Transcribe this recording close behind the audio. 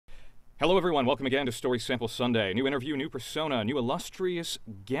Hello, everyone. Welcome again to Story Sample Sunday. New interview, new persona, new illustrious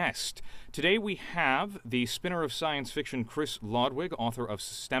guest. Today we have the spinner of science fiction, Chris Lodwig, author of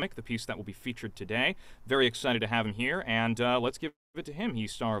Systemic, the piece that will be featured today. Very excited to have him here, and let's give it to him.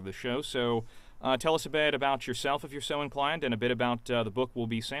 He's star of the show. So tell us a bit about yourself, if you're so inclined, and a bit about the book we'll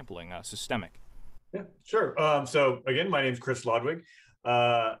be sampling, Systemic. Yeah, sure. So again, my name's Chris Lodwig.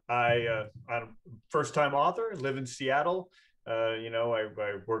 I'm a first-time author, live in Seattle.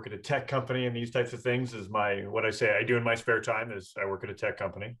 I work at a tech company, and these types of things is what I say I do in my spare time is I work at a tech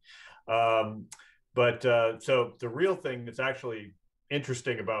company. So the real thing that's actually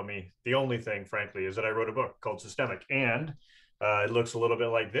interesting about me, the only thing, frankly, is that I wrote a book called Systemic, and it looks a little bit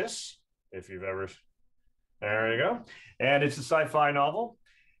like this. If you've ever, there you go. And it's a sci-fi novel.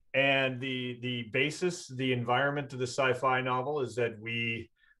 And the basis, the environment of the sci-fi novel is that we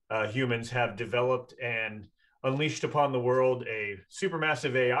humans have developed and unleashed upon the world a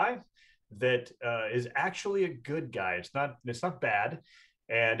supermassive AI that is actually a good guy. It's not bad,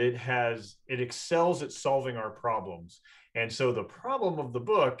 and it excels at solving our problems. And so the problem of the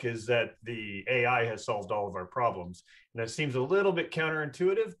book is that the AI has solved all of our problems. And that seems a little bit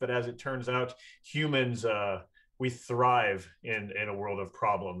counterintuitive, but as it turns out, humans we thrive in a world of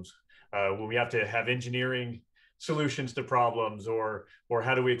problems. When we have to have engineering solutions to problems, or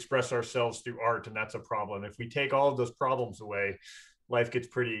how do we express ourselves through art, and that's a problem. If we take all of those problems away, life gets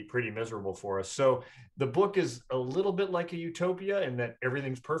pretty miserable for us. So the book is a little bit like a utopia in that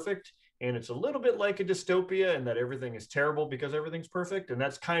everything's perfect, and it's a little bit like a dystopia in that everything is terrible because everything's perfect, and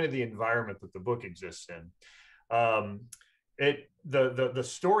that's kind of the environment that the book exists in. The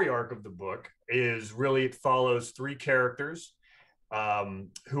story arc of the book is really, it follows three characters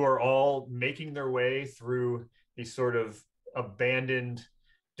who are all making their way through these sort of abandoned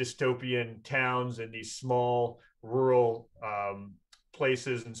dystopian towns and these small rural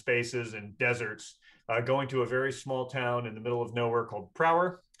places and spaces and deserts, going to a very small town in the middle of nowhere called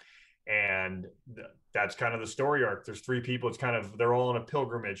Prower. And that's kind of the story arc. There's three people. They're all on a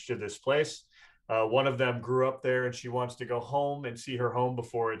pilgrimage to this place. One of them grew up there, and she wants to go home and see her home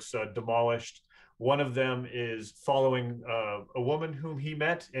before it's demolished. One of them is following a woman whom he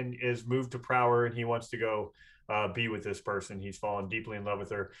met and is moved to Prower, and he wants to go be with this person. He's fallen deeply in love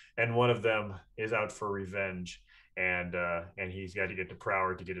with her. And one of them is out for revenge, and he's got to get to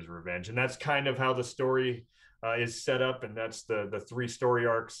Prower to get his revenge. And that's kind of how the story is set up, and that's the three story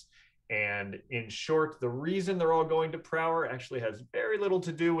arcs. And in short, the reason they're all going to Prower actually has very little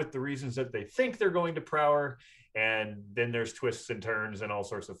to do with the reasons that they think they're going to Prower. And then there's twists and turns and all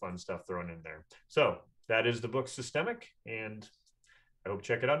sorts of fun stuff thrown in there. So that is the book Systemic, and I hope you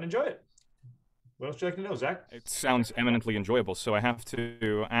check it out and enjoy it. What else would you like to know, Zach? It sounds eminently enjoyable. So I have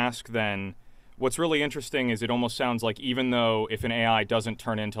to ask then, what's really interesting is it almost sounds like, even though if an AI doesn't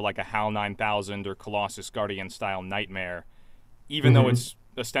turn into like a HAL 9000 or Colossus Guardian style nightmare, even though it's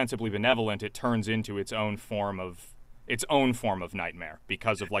ostensibly benevolent, it turns into its own form of nightmare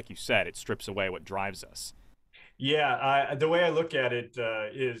because of, like you said, it strips away what drives us. Yeah, the way I look at it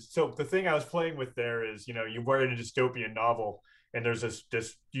is, so the thing I was playing with there is, you write a dystopian novel, and there's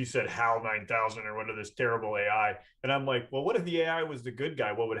this you said HAL 9000 or whatever, this terrible AI, and I'm like, well, what if the AI was the good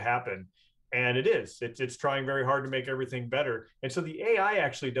guy? What would happen? And it's trying very hard to make everything better, and so the AI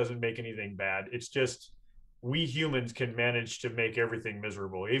actually doesn't make anything bad. It's just we humans can manage to make everything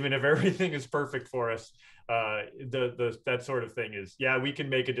miserable, even if everything is perfect for us. That sort of thing is, yeah, we can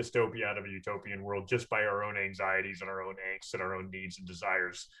make a dystopia out of a utopian world just by our own anxieties and our own angst and our own needs and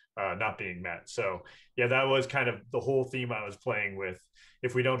desires not being met. So yeah, that was kind of the whole theme I was playing with.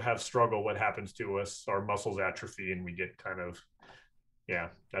 If we don't have struggle, what happens to us? Our muscles atrophy, and we get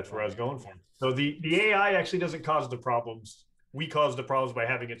that's where I was going for. So the AI actually doesn't cause the problems. We cause the problems by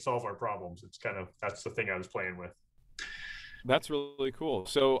having it solve our problems. That's the thing I was playing with. That's really cool.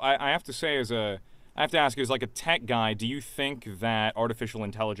 So I have to say, I have to ask, as like a tech guy, do you think that artificial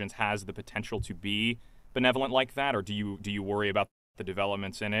intelligence has the potential to be benevolent like that, or do you worry about the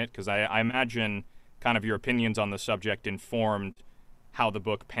developments in it? Because I imagine kind of your opinions on the subject informed how the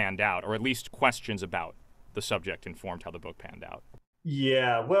book panned out, or at least questions about the subject informed how the book panned out.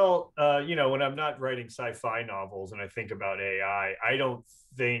 Yeah, well, when I'm not writing sci-fi novels and I think about AI, I don't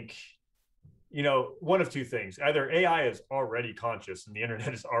think, one of two things. Either AI is already conscious and the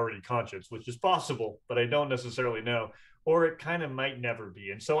internet is already conscious, which is possible, but I don't necessarily know, or it kind of might never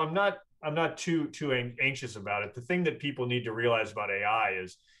be. And so I'm not too anxious about it. The thing that people need to realize about AI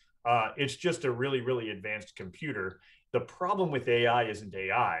is it's just a really, really advanced computer. The problem with AI isn't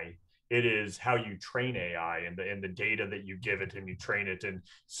AI. It is how you train AI and the data that you give it and you train it. And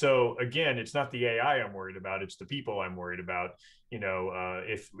so again, it's not the AI I'm worried about; it's the people I'm worried about.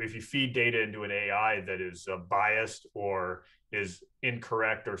 If you feed data into an AI that is biased or is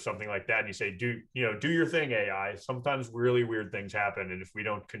incorrect or something like that, and you say, do your thing, AI. Sometimes really weird things happen, and if we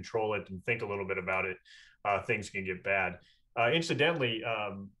don't control it and think a little bit about it, things can get bad. Incidentally,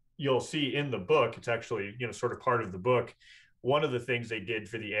 you'll see in the book, it's actually sort of part of the book. One of the things they did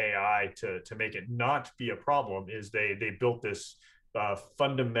for the AI to make it not be a problem is they built this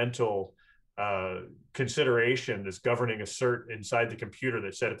fundamental consideration, this governing assert inside the computer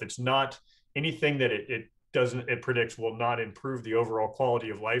that said if it's not anything that it predicts will not improve the overall quality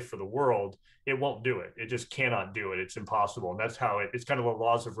of life for the world, it won't do it. It just cannot do it. It's impossible. And that's how it's kind of the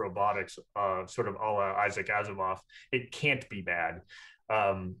laws of robotics, sort of a la Isaac Asimov. It can't be bad.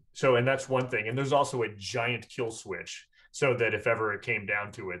 And that's one thing. And there's also a giant kill switch so that if ever it came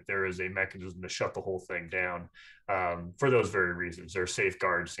down to it, there is a mechanism to shut the whole thing down. For those very reasons, there are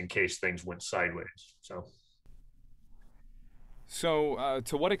safeguards in case things went sideways. So,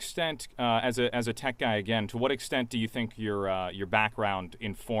 to what extent, as a tech guy again, to what extent do you think your background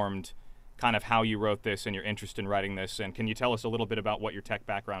informed kind of how you wrote this and your interest in writing this? And can you tell us a little bit about what your tech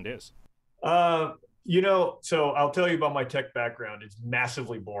background is? So I'll tell you about my tech background. It's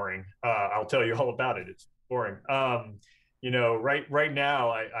massively boring. I'll tell you all about it. It's boring. Right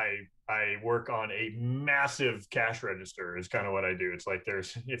now I work on a massive cash register is kind of what I do. It's like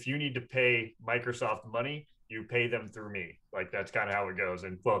if you need to pay Microsoft money, you pay them through me. Like that's kind of how it goes.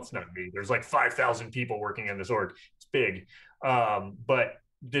 And well, it's not me. There's like 5,000 people working in this org. It's big. But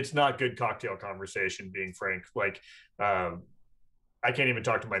it's not good cocktail conversation, being frank. Like, I can't even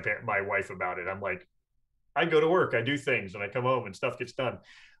talk to my wife about it. I'm like, I go to work, I do things, and I come home and stuff gets done.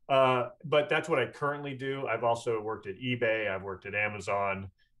 But that's what I currently do. I've also worked at eBay. I've worked at Amazon,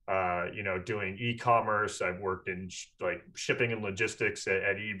 doing e-commerce. I've worked in like shipping and logistics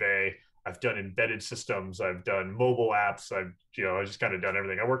at eBay. I've done embedded systems. I've done mobile apps. I've just kind of done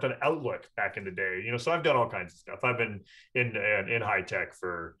everything. I worked on Outlook back in the day, so I've done all kinds of stuff. I've been in high tech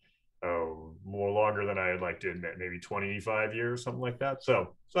for more longer than I'd like to admit, maybe 25 years, something like that.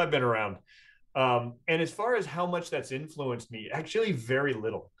 So I've been around. And as far as how much that's influenced me, actually very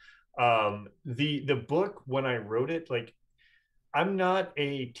little. The book, when I wrote it, like, I'm not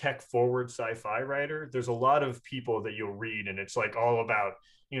a tech forward sci-fi writer. There's a lot of people that you'll read and it's like all about,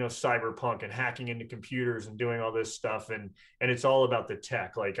 cyberpunk and hacking into computers and doing all this stuff. And it's all about the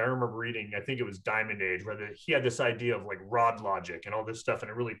tech. Like I remember reading, I think it was Diamond Age, where he had this idea of like rod logic and all this stuff. And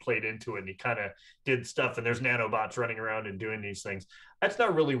it really played into it. And he kind of did stuff and there's nanobots running around and doing these things. That's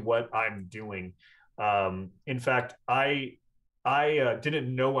not really what I'm doing. In fact, I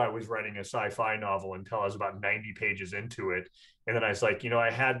didn't know I was writing a sci-fi novel until I was about 90 pages into it. And then I was like,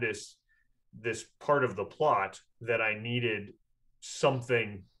 I had this part of the plot that I needed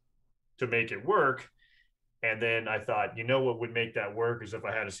something to make it work. And then I thought, what would make that work is if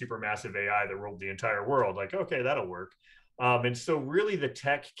I had a supermassive AI that ruled the entire world. Like, okay, that'll work. And so really the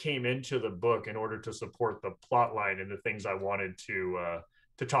tech came into the book in order to support the plot line and the things I wanted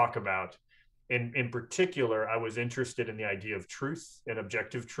to talk about. In particular, I was interested in the idea of truth and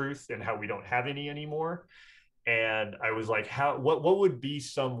objective truth and how we don't have any anymore. And I was like, what would be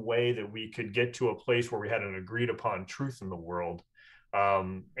some way that we could get to a place where we had an agreed upon truth in the world?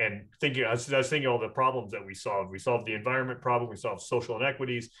 And I was thinking all the problems that we solved. We solved the environment problem. We solved social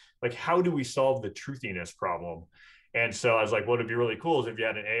inequities. Like, how do we solve the truthiness problem? And so I was like, what would be really cool is if you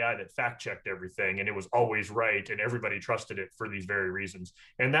had an AI that fact checked everything and it was always right and everybody trusted it for these very reasons.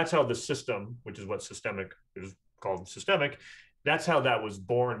 And that's how the system, which is what systemic is called, systemic, that's how that was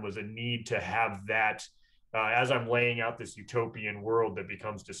born, was a need to have that. As I'm laying out this utopian world that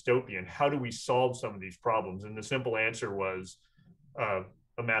becomes dystopian, how do we solve some of these problems? And the simple answer was a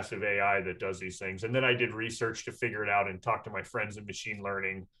massive AI that does these things. And then I did research to figure it out and talk to my friends in machine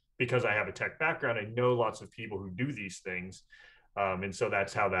learning. Because I have a tech background, I know lots of people who do these things. And so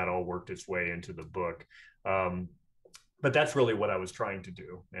that's how that all worked its way into the book. But that's really what I was trying to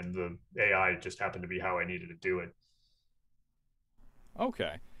do. And the AI just happened to be how I needed to do it.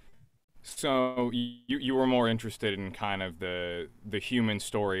 Okay. So you were more interested in kind of the human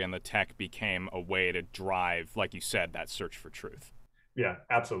story, and the tech became a way to drive, like you said, that search for truth. Yeah,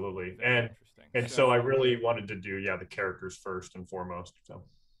 absolutely. And so I really wanted to do, the characters first and foremost.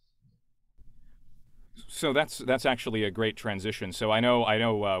 So that's actually a great transition. So I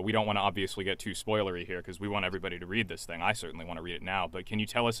know we don't want to obviously get too spoilery here because we want everybody to read this thing. I certainly want to read it now. But can you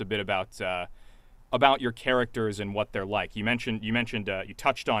tell us a bit about your characters and what they're like? You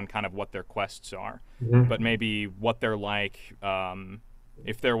touched on kind of what their quests are, but maybe what they're like,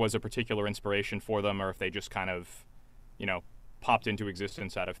 if there was a particular inspiration for them, or if they just kind of, you know, popped into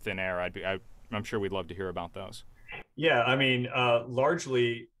existence out of thin air. I'm sure we'd love to hear about those. Yeah, I mean,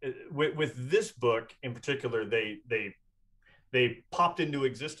 largely with this book in particular, they popped into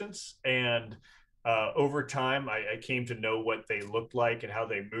existence, and over time, I came to know what they looked like and how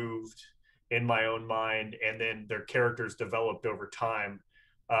they moved in my own mind, and then their characters developed over time.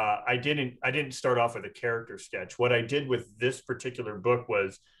 I didn't start off with a character sketch. What I did with this particular book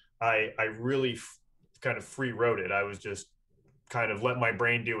was I really kind of free wrote it. I was just kind of let my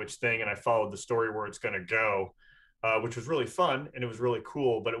brain do its thing, and I followed the story where it's going to go, which was really fun and it was really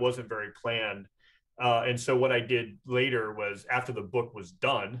cool, but it wasn't very planned. And so what I did later was, after the book was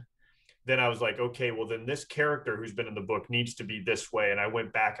done, then I was like, okay, well, then this character who's been in the book needs to be this way. And I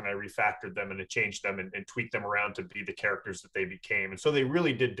went back and I refactored them and I changed them and tweaked them around to be the characters that they became. And so they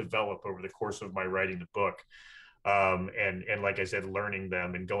really did develop over the course of my writing the book. And like I said, learning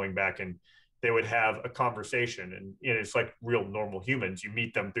them and going back, and they would have a conversation, and it's like real normal humans. You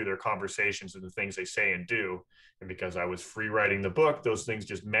meet them through their conversations and the things they say and do. And because I was free writing the book, those things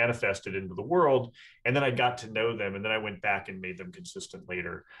just manifested into the world, and then I got to know them, and then I went back and made them consistent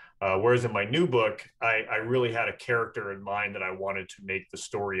later. Whereas in my new book, I really had a character in mind that I wanted to make the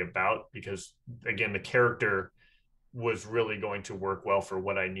story about, because again, the character was really going to work well for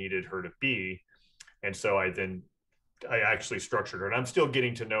what I needed her to be. And so I actually structured her, and I'm still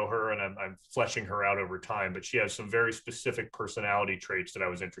getting to know her, and I'm fleshing her out over time, but she has some very specific personality traits that I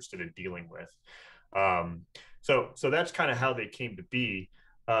was interested in dealing with. So that's kind of how they came to be.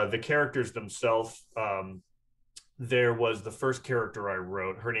 The characters themselves, there was the first character I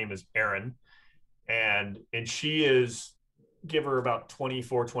wrote. Her name is Erin, and she is, give her about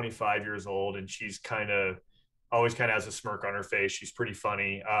 24, 25 years old, and she's always kind of has a smirk on her face. She's pretty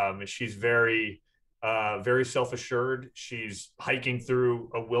funny. She's very self-assured. She's hiking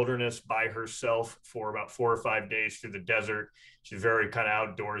through a wilderness by herself for about 4 or 5 days through the desert. She's very kind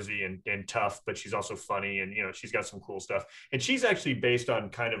of outdoorsy and tough, but she's also funny, and she's got some cool stuff. And she's actually based on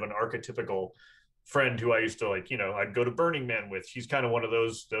kind of an archetypical friend who I used to, like, I'd go to Burning Man with. She's kind of one of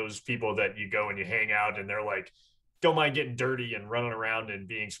those people that you go and you hang out, and they're like, don't mind getting dirty and running around and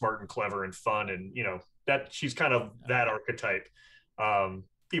being smart and clever and fun, and that she's kind of that archetype.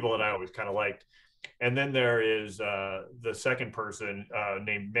 People that I always kind of liked. And then there is the second person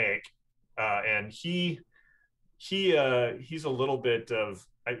named Mick, and he's a little bit of,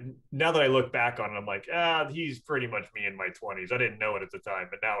 now that I look back on it, I'm like, he's pretty much me in my 20s. I didn't know it at the time,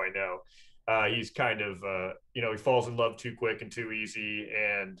 but now I know. He's kind of he falls in love too quick and too easy,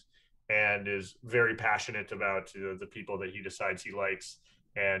 and is very passionate about the people that he decides he likes.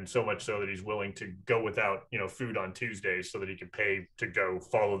 And so much so that he's willing to go without food on Tuesdays so that he can pay to go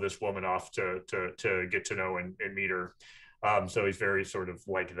follow this woman off to get to know and meet her. So he's very sort of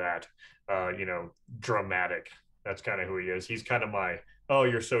like that, dramatic. That's kind of who he is. He's kind of my, oh,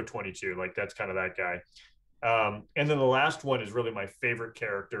 you're so 22, like that's kind of that guy. And then the last one is really my favorite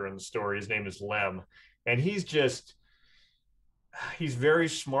character in the story. His name is Lem, and he's very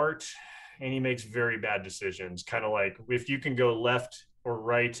smart, and he makes very bad decisions. Kind of like, if you can go left or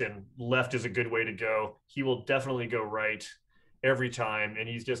right, and left is a good way to go, he will definitely go right every time. And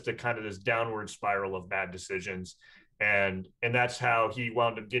he's just a kind of this downward spiral of bad decisions. And that's how he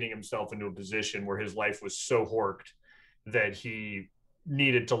wound up getting himself into a position where his life was so horked that he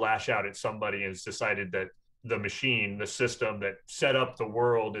needed to lash out at somebody, and has decided that the machine, the system that set up the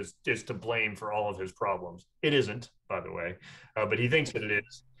world, is to blame for all of his problems. It isn't, by the way, but he thinks that it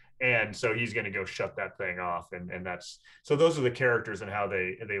is. And so he's going to go shut that thing off. And that's, so those are the characters and how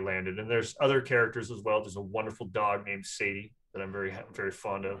they landed. And there's other characters as well. There's a wonderful dog named Sadie that I'm very, very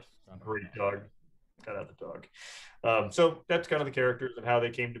fond of. Great dog. Got out the dog. So that's kind of the characters and how they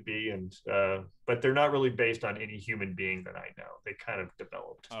came to be. And but they're not really based on any human being that I know. They kind of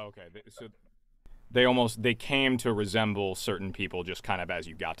developed. Oh, okay. So they came to resemble certain people just kind of as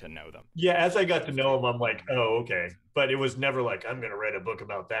you got to know them. Yeah, as I got to know them, I'm like, oh, okay. But it was never like, I'm going to write a book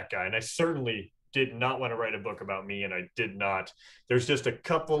about that guy. And I certainly did not want to write a book about me, and I did not. There's just a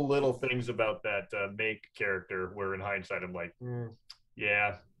couple little things about that Make character where in hindsight, I'm like,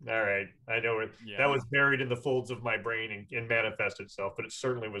 yeah, all right. I know it. Yeah. That was buried in the folds of my brain and manifested itself, but it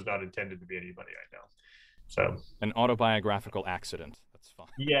certainly was not intended to be anybody I know. So an autobiographical accident. That's fine.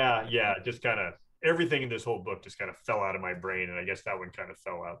 Yeah. Just kind of, everything in this whole book just kind of fell out of my brain, and I guess that one kind of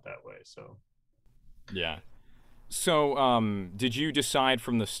fell out that way. So yeah. So did you decide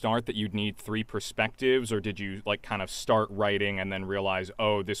from the start that you'd need 3 perspectives, or did you like kind of start writing and then realize,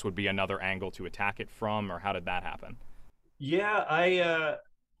 oh, this would be another angle to attack it from, or how did that happen? Yeah,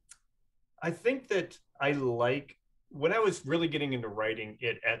 I think that I like when I was really getting into writing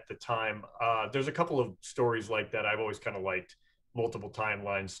it at the time, there's a couple of stories like that. I've always kind of liked multiple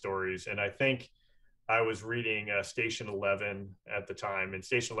timeline stories. And I think I was reading Station 11 at the time, and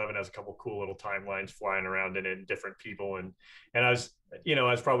Station 11 has a couple cool little timelines flying around in it, and different people. And I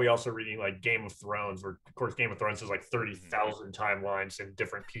was probably also reading like Game of Thrones, where of course Game of Thrones has like Mm-hmm. 30,000 timelines and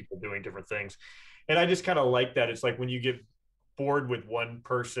different people doing different things. And I just kind of like that. It's like when you get bored with one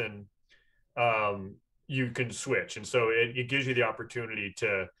person, um, you can switch, and so it gives you the opportunity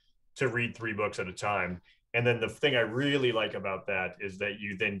to read three books at a time. And then the thing I really like about that is that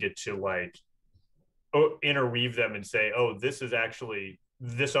you then get to like interweave them and say, oh, this is actually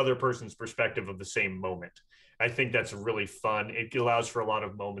this other person's perspective of the same moment. I think that's really fun. It allows for a lot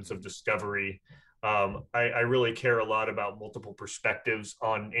of moments of discovery. I really care a lot about multiple perspectives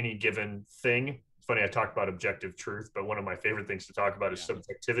on any given thing. It's funny, I talk about objective truth, but one of my favorite things to talk about is Yeah.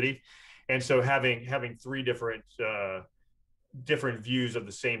 subjectivity. And so having three different views of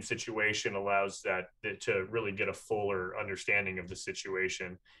the same situation allows that to really get a fuller understanding of the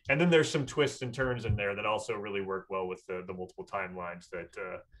situation. And then there's some twists and turns in there that also really work well with the multiple timelines that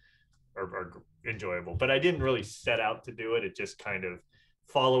are enjoyable. But I didn't really set out to do it. It just kind of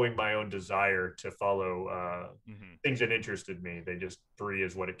following my own desire to follow Mm-hmm. things that interested me. They just three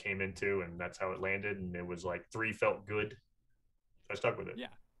is what it came into, and that's how it landed. And it was like three felt good. So I stuck with it. Yeah.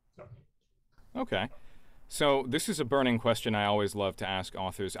 So. Okay. So this is a burning question I always love to ask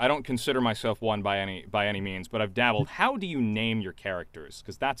authors. I don't consider myself one by any means, but I've dabbled. How do you name your characters?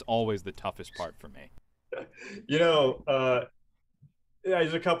 Because that's always the toughest part for me. You know,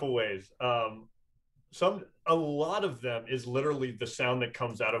 there's a couple ways. A lot of them is literally the sound that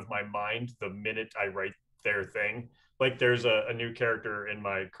comes out of my mind the minute I write their thing. Like there's a new character in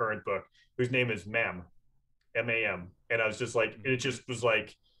my current book whose name is Mam, M-A-M. And I was just like, it Mm-hmm. just was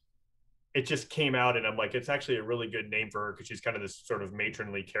like, it just came out, and I'm like, it's actually a really good name for her because she's kind of this sort of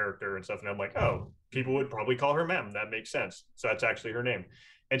matronly character and stuff. And I'm like, oh, people Mm-hmm. would probably call her Mem. That makes sense. So that's actually her name.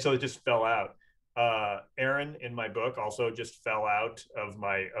 And so it just fell out. Aaron in my book also just fell out of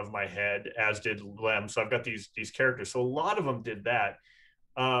my head, as did Lem. So I've got these characters. So a lot of them did that.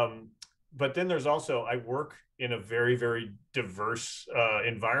 Um, but then there's also, I work in a very, very diverse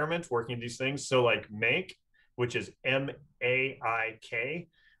environment working these things. So like Make, which is Maik,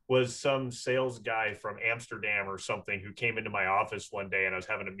 was some sales guy from Amsterdam or something who came into my office one day, and I was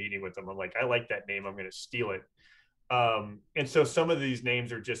having a meeting with him. I'm like, I like that name. I'm going to steal it. And so some of these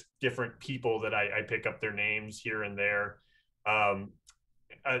names are just different people that I pick up their names here and there. Um,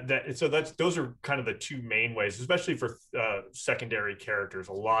 that's those are kind of the two main ways, especially for secondary characters.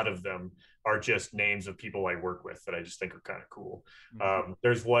 A lot of them are just names of people I work with that I just think are kind of cool. Mm-hmm.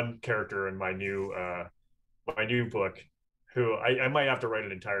 There's one character in my new book who I might have to write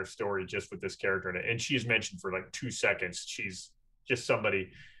an entire story just with this character in it. And she's mentioned for like 2 seconds. She's just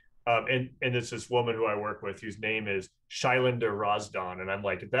somebody. And it's this woman who I work with whose name is Shailinda Razdon. And I'm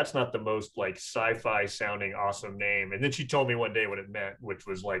like, that's not the most like sci-fi sounding awesome name. And then she told me one day what it meant, which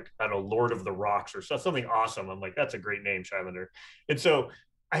was like, I don't know, Lord of the Rocks or something awesome. I'm like, that's a great name, Shailander. And so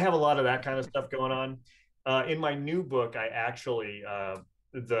I have a lot of that kind of stuff going on. In my new book, I actually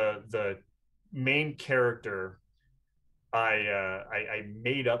the main character I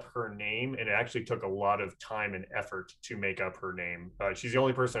made up her name, and it actually took a lot of time and effort to make up her name. She's the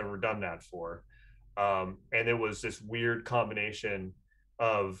only person I've ever done that for, and it was this weird combination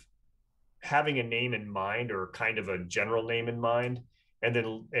of having a name in mind, or kind of a general name in mind,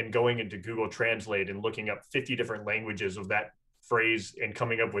 and going into Google Translate and looking up 50 different languages of that phrase and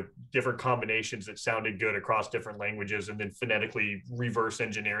coming up with different combinations that sounded good across different languages, and then phonetically reverse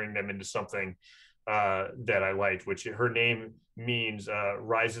engineering them into something that I liked, which her name means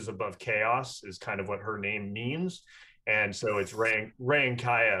rises above chaos, is kind of what her name means. And so it's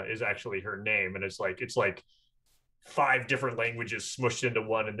Rayankaya is actually her name. And it's like five different languages smushed into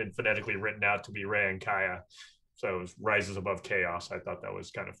one and then phonetically written out to be Rayankaya. So it was rises above chaos. I thought that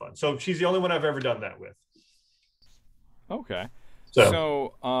was kind of fun. So she's the only one I've ever done that with. Okay. So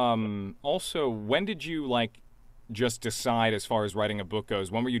So, also, when did you like just decide as far as writing a book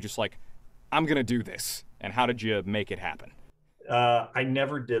goes? When were you just like, I'm gonna do this, and how did you make it happen? I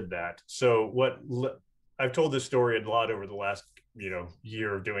never did that. So I've told this story a lot over the last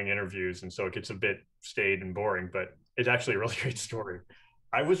year of doing interviews, and so it gets a bit staid and boring, but it's actually a really great story.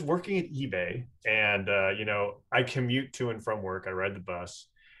 I was working at eBay, and I commute to and from work. I ride the bus,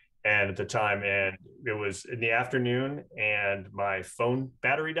 and at the time, and it was in the afternoon, and my phone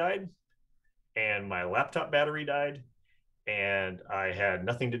battery died, and my laptop battery died, and I had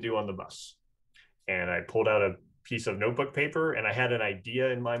nothing to do on the bus. And I pulled out a piece of notebook paper, and I had an idea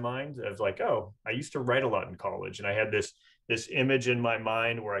in my mind of like, oh, I used to write a lot in college, and I had this image in my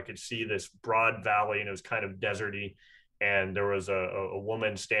mind where I could see this broad valley, and it was kind of deserty, and there was a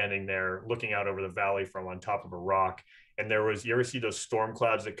woman standing there looking out over the valley from on top of a rock. And there was, you ever see those storm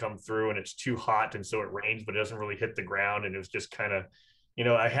clouds that come through and it's too hot and so it rains but it doesn't really hit the ground, and it was just kind of,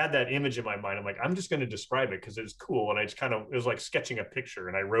 I had that image in my mind. I'm like, I'm just going to describe it because it's cool. And I just kind of, it was like sketching a picture,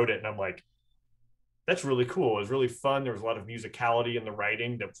 and I wrote it, and I'm like, that's really cool. It was really fun. There was a lot of musicality in the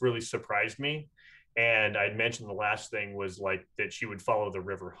writing that really surprised me. And I'd mentioned the last thing was like that she would follow the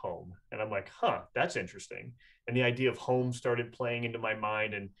river home. And I'm like, huh, that's interesting. And the idea of home started playing into my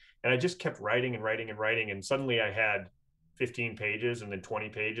mind. And I just kept writing and writing and writing. And suddenly I had 15 pages and then 20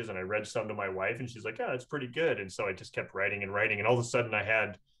 pages. And I read some to my wife, and she's like, oh, that's pretty good. And so I just kept writing and writing. And all of a sudden I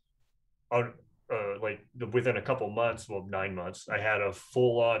had, like within a couple months, well, 9 months, I had a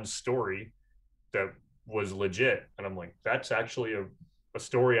full on story that was legit. And I'm like, that's actually a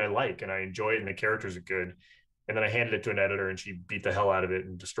story I like and I enjoy it, and the characters are good. And then I handed it to an editor, and she beat the hell out of it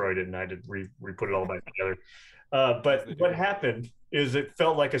and destroyed it, and I had to re-put it all back together. But what happened is it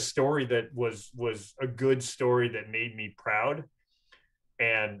felt like a story that was a good story that made me proud.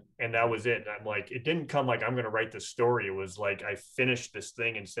 And that was it. And I'm like, it didn't come like I'm going to write this story. It was like I finished this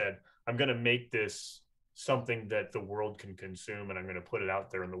thing and said, I'm going to make this something that the world can consume, and I'm going to put it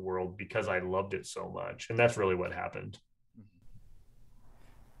out there in the world because I loved it so much. And that's really what happened.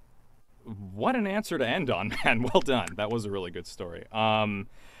 What an answer to end on, man. Well done. That was a really good story.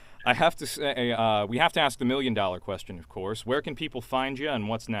 I have to say, we have to ask the $1,000,000 question, of course. Where can people find you, and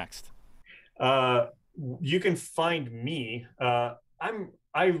what's next? You can find me. I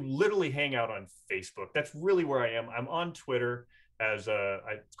literally hang out on Facebook. That's really where I am. I'm on Twitter as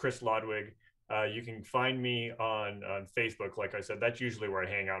Chris Lodwig. You can find me on Facebook. Like I said, that's usually where I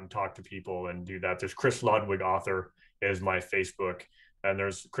hang out and talk to people and do that. There's Chris Lodwig author is my Facebook, and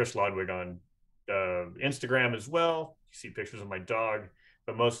there's Chris Lodwig on Instagram as well. You see pictures of my dog,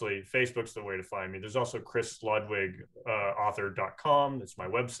 but mostly Facebook's the way to find me. There's also chrislodwigauthor.com. That's my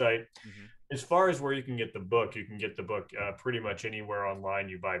website. Mm-hmm. As far as where you can get the book, you can get the book pretty much anywhere online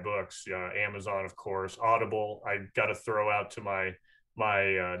you buy books. Amazon, of course, Audible. I got to throw out to my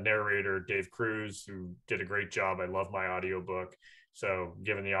narrator, Dave Cruse, who did a great job. I love my audiobook. So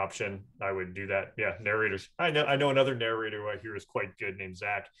given the option, I would do that. Yeah, narrators. I know another narrator who I hear is quite good named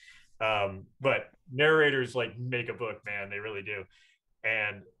Zach. But narrators like make a book, man. They really do.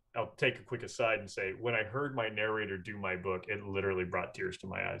 And I'll take a quick aside and say, when I heard my narrator do my book, it literally brought tears to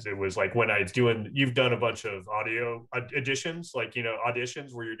my eyes. It was like when I was you've done a bunch of audio editions, like,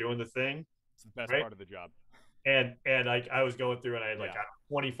 auditions where you're doing the thing. It's the best part of the job. And I was going through, and I had like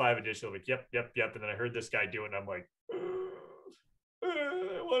 25 editions, like, yep. And then I heard this guy do it, and I'm like,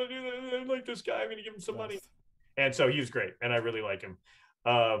 I want to do that. I like this guy. I'm going to give him some money. And so he was great, and I really like him.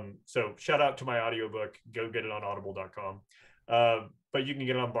 So shout out to my audiobook. Go get it on audible.com. But you can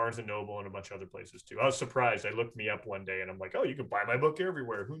get it on Barnes & Noble and a bunch of other places too. I was surprised. I looked me up one day, and I'm like, oh, you can buy my book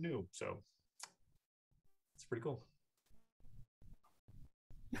everywhere. Who knew? So it's pretty cool.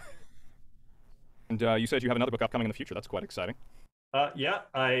 And you said you have another book upcoming in the future. That's quite exciting. Yeah,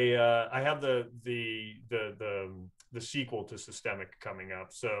 I have the sequel to Systemic coming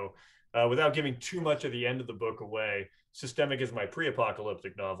up. So without giving too much of the end of the book away, Systemic is my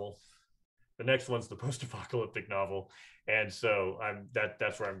pre-apocalyptic novel. The next one's the post-apocalyptic novel, and so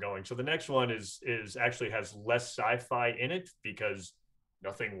that's where I'm going. So the next one is actually has less sci-fi in it because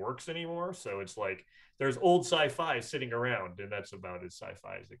nothing works anymore. So it's like there's old sci-fi sitting around, and that's about as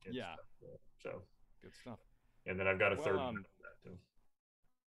sci-fi as it gets. Yeah. So good stuff. And then I've got a third one after that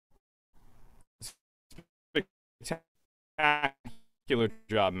too. Spectacular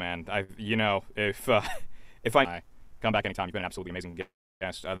job, man. If I come back anytime, you've been an absolutely amazing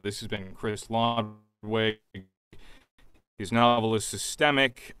guest. This has been Chris Lodwig. His novel is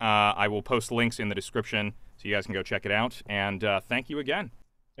Systemic. I will post links in the description so you guys can go check it out. And thank you again.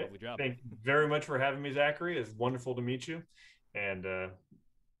 Lovely job. Thank you very much for having me, Zachary. It's wonderful to meet you. And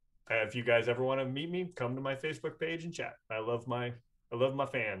if you guys ever want to meet me, come to my Facebook page and chat. I love my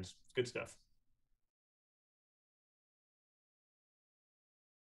fans. It's good stuff.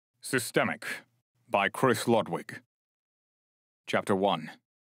 Systemic by Chris Lodwig. Chapter 1.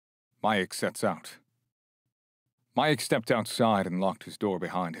 Mike sets out. Mike stepped outside and locked his door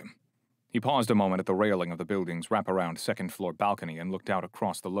behind him. He paused a moment at the railing of the building's wraparound second-floor balcony and looked out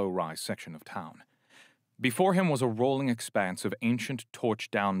across the low-rise section of town. Before him was a rolling expanse of ancient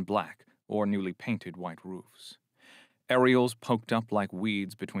torch-down black or newly painted white roofs. Aerials poked up like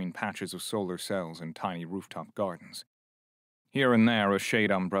weeds between patches of solar cells and tiny rooftop gardens. Here and there a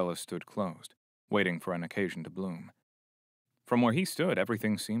shade umbrella stood closed, waiting for an occasion to bloom. From where he stood,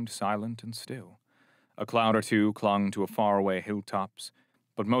 everything seemed silent and still. A cloud or two clung to faraway hilltops,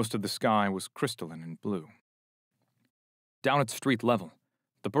 but most of the sky was crystalline and blue. Down at street level,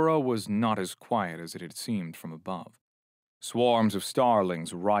 the borough was not as quiet as it had seemed from above. Swarms of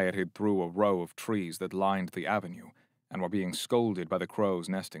starlings rioted through a row of trees that lined the avenue and were being scolded by the crows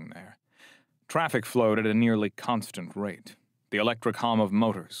nesting there. Traffic flowed at a nearly constant rate, the electric hum of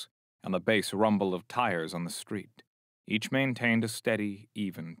motors and the bass rumble of tires on the street. Each maintained a steady,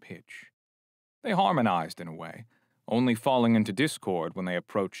 even pitch. They harmonized in a way, only falling into discord when they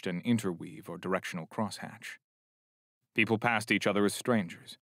approached an interweave or directional crosshatch. People passed each other as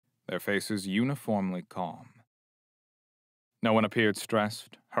strangers, their faces uniformly calm. No one appeared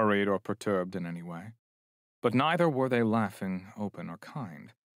stressed, hurried, or perturbed in any way, but neither were they laughing, open, or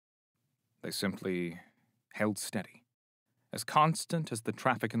kind. They simply held steady, as constant as the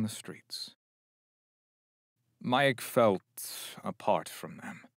traffic in the streets. Mike felt apart from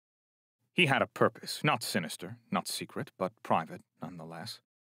them. He had a purpose, not sinister, not secret, but private, nonetheless.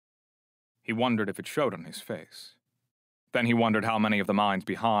 He wondered if it showed on his face. Then he wondered how many of the minds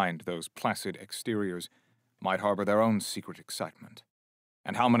behind those placid exteriors might harbor their own secret excitement,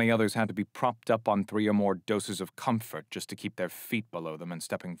 and how many others had to be propped up on 3 or more doses of comfort just to keep their feet below them and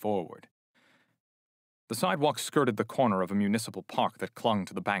stepping forward. The sidewalk skirted the corner of a municipal park that clung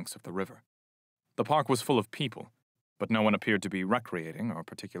to the banks of the river. The park was full of people, but no one appeared to be recreating or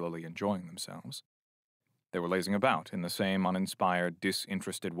particularly enjoying themselves. They were lazing about in the same uninspired,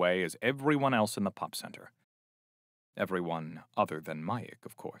 disinterested way as everyone else in the pop center. Everyone other than Mike,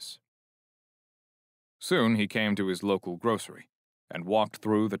 of course. Soon he came to his local grocery and walked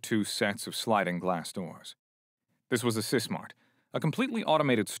through the 2 sets of sliding glass doors. This was a Sysmart, a completely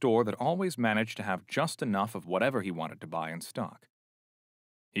automated store that always managed to have just enough of whatever he wanted to buy in stock.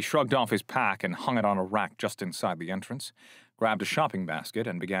 He shrugged off his pack and hung it on a rack just inside the entrance, grabbed a shopping basket,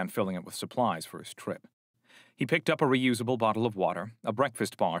 and began filling it with supplies for his trip. He picked up a reusable bottle of water, a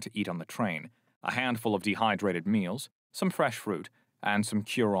breakfast bar to eat on the train, a handful of dehydrated meals, some fresh fruit, and some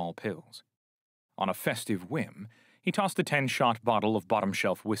cure-all pills. On a festive whim, he tossed a 10-shot bottle of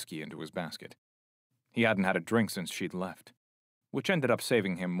bottom-shelf whiskey into his basket. He hadn't had a drink since she'd left, which ended up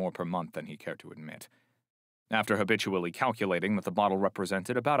saving him more per month than he cared to admit. After habitually calculating that the bottle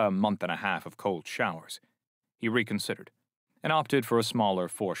represented about a month and a half of cold showers, he reconsidered and opted for a smaller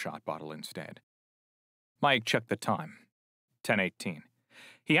 4-shot bottle instead. Mike checked the time. 10:18.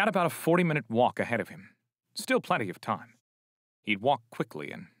 He had about a 40-minute walk ahead of him. Still plenty of time. He'd walk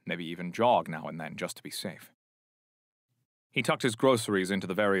quickly and maybe even jog now and then just to be safe. He tucked his groceries into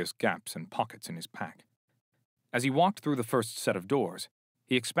the various gaps and pockets in his pack. As he walked through the first set of doors,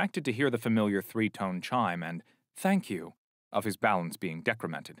 he expected to hear the familiar 3-tone chime and "thank you" of his balance being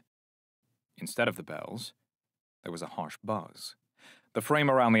decremented. Instead of the bells, there was a harsh buzz. The frame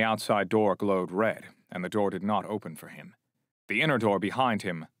around the outside door glowed red, and the door did not open for him. The inner door behind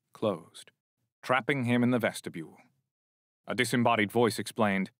him closed, trapping him in the vestibule. A disembodied voice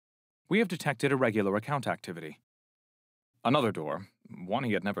explained, "We have detected irregular account activity." Another door, one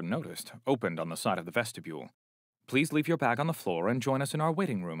he had never noticed, opened on the side of the vestibule. "Please leave your bag on the floor and join us in our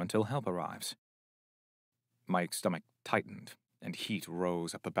waiting room until help arrives." Mike's stomach tightened, and heat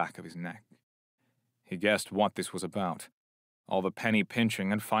rose up the back of his neck. He guessed what this was about. All the penny pinching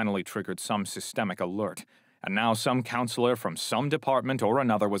had finally triggered some systemic alert, and now some counselor from some department or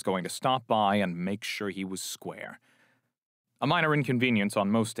another was going to stop by and make sure he was square. A minor inconvenience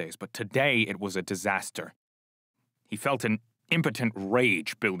on most days, but today it was a disaster. He felt an impotent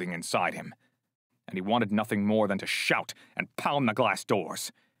rage building inside him, and he wanted nothing more than to shout and pound the glass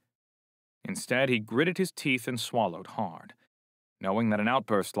doors. Instead, he gritted his teeth and swallowed hard, knowing that an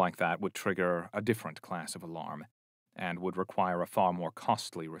outburst like that would trigger a different class of alarm, and would require a far more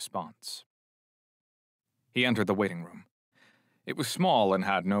costly response. He entered the waiting room. It was small and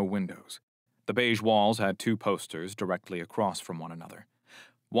had no windows. The beige walls had 2 posters directly across from one another.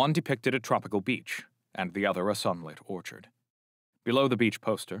 One depicted a tropical beach, and the other a sunlit orchard. Below the beach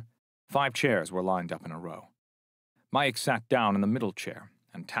poster, 5 chairs were lined up in a row. Mike sat down in the middle chair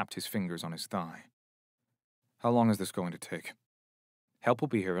and tapped his fingers on his thigh. "How long is this going to take?" "Help will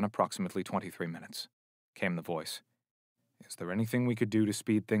be here in approximately 23 minutes, came the voice. "Is there anything we could do to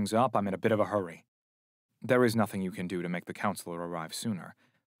speed things up? I'm in a bit of a hurry." "There is nothing you can do to make the counselor arrive sooner.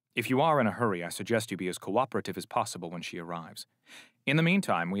 If you are in a hurry, I suggest you be as cooperative as possible when she arrives. In the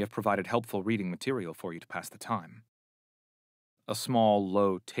meantime, we have provided helpful reading material for you to pass the time." A small,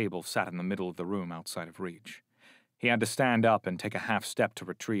 low table sat in the middle of the room outside of reach. He had to stand up and take a half step to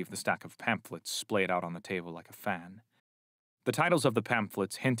retrieve the stack of pamphlets splayed out on the table like a fan. The titles of the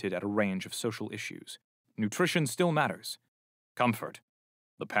pamphlets hinted at a range of social issues. Nutrition still matters. Comfort.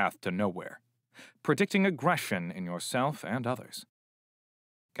 The path to nowhere. Predicting aggression in yourself and others.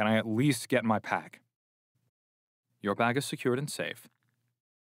 Can I at least get my bag? Your bag is secured and safe.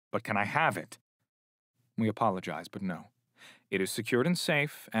 But can I have it? We apologize, but no. It is secured and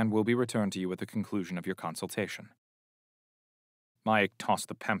safe and will be returned to you at the conclusion of your consultation. Mike tossed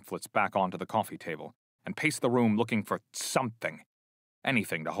the pamphlets back onto the coffee table and paced the room looking for something,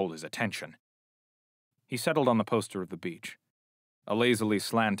 anything to hold his attention. He settled on the poster of the beach. A lazily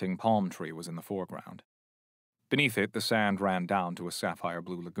slanting palm tree was in the foreground. Beneath it, the sand ran down to a sapphire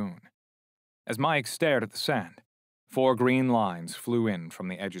blue lagoon. As Mike stared at the sand, 4 green lines flew in from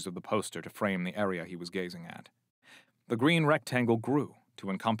the edges of the poster to frame the area he was gazing at. The green rectangle grew to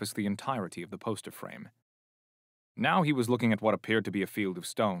encompass the entirety of the poster frame. Now he was looking at what appeared to be a field of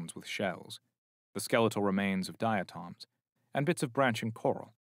stones with shells, the skeletal remains of diatoms, and bits of branching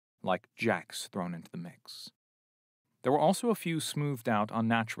coral, like jacks thrown into the mix. There were also a few smoothed-out,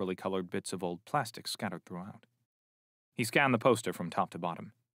 unnaturally colored bits of old plastic scattered throughout. He scanned the poster from top to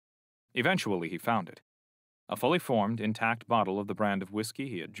bottom. Eventually he found it. A fully formed, intact bottle of the brand of whiskey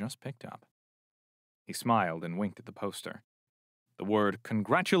he had just picked up. He smiled and winked at the poster. The word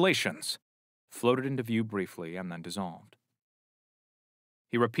 "Congratulations" floated into view briefly and then dissolved.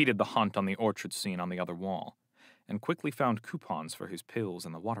 He repeated the hunt on the orchard scene on the other wall, and quickly found coupons for his pills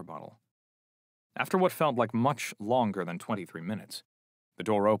in the water bottle. After what felt like much longer than 23 minutes, the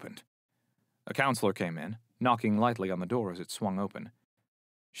door opened. A counselor came in, knocking lightly on the door as it swung open.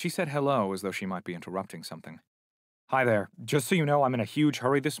 She said hello as though she might be interrupting something. "Hi there. Just so you know, I'm in a huge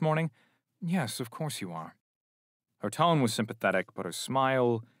hurry this morning." "Yes, of course you are." Her tone was sympathetic, but her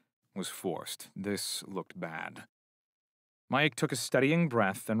smile was forced. This looked bad. Mike took a steadying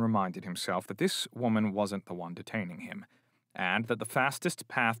breath and reminded himself that this woman wasn't the one detaining him, and that the fastest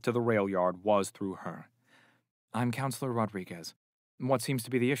path to the rail yard was through her. "I'm Counselor Rodriguez. What seems to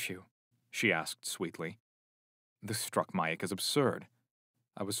be the issue?" she asked sweetly. This struck Mike as absurd.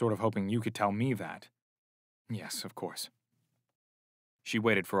 I was sort of hoping you could tell me that. "Yes, of course." She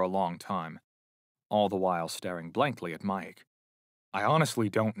waited for a long time, all the while staring blankly at Mike. "I honestly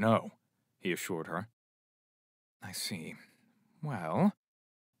don't know," he assured her. "I see. Well..."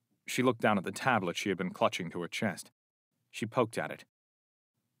 She looked down at the tablet she had been clutching to her chest. She poked at it.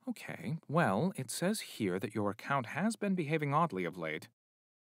 "Okay, well, it says here that your account has been behaving oddly of late."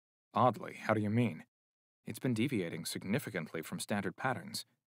 "Oddly? How do you mean?" "It's been deviating significantly from standard patterns."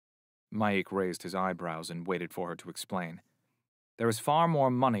 Mike raised his eyebrows and waited for her to explain. "There is far more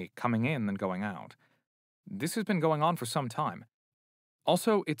money coming in than going out. This has been going on for some time.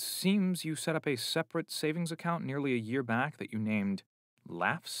 Also, it seems you set up a separate savings account nearly a year back that you named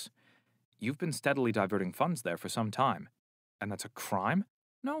Laughs. You've been steadily diverting funds there for some time. And that's a crime?"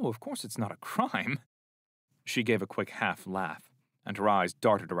 "No, of course it's not a crime." She gave a quick half laugh, and her eyes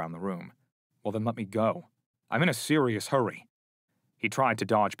darted around the room. "Well, then let me go. I'm in a serious hurry." He tried to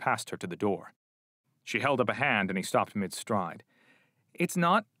dodge past her to the door. She held up a hand and he stopped mid-stride. "It's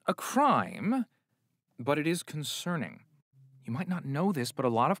not a crime, but it is concerning. You might not know this, but a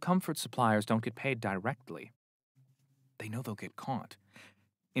lot of comfort suppliers don't get paid directly. They know they'll get caught.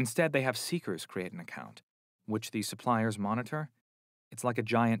 Instead, they have seekers create an account, which these suppliers monitor. It's like a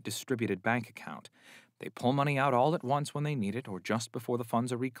giant distributed bank account. They pull money out all at once when they need it, or just before the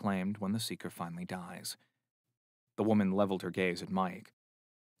funds are reclaimed when the seeker finally dies." The woman leveled her gaze at Mike,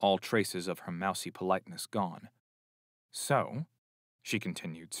 all traces of her mousy politeness gone. "So," she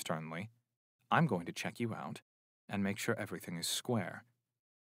continued sternly, "I'm going to check you out and make sure everything is square."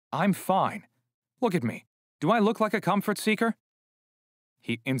 "I'm fine. Look at me. Do I look like a comfort seeker?"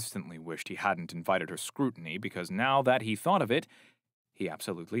 He instantly wished he hadn't invited her scrutiny, because now that he thought of it, he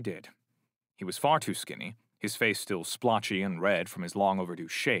absolutely did. He was far too skinny, his face still splotchy and red from his long-overdue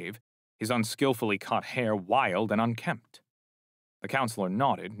shave, his unskillfully cut hair wild and unkempt. The counselor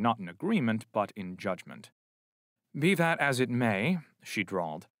nodded, not in agreement, but in judgment. "Be that as it may," she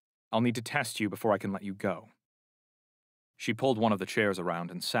drawled, "I'll need to test you before I can let you go." She pulled one of the chairs around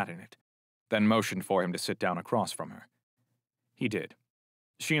and sat in it, then motioned for him to sit down across from her. He did.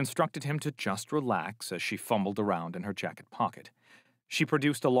 She instructed him to just relax as she fumbled around in her jacket pocket. She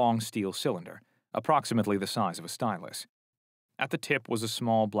produced a long steel cylinder, approximately the size of a stylus. At the tip was a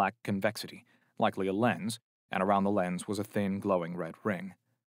small black convexity, likely a lens, and around the lens was a thin, glowing red ring.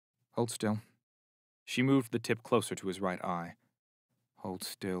 "Hold still." She moved the tip closer to his right eye. "Hold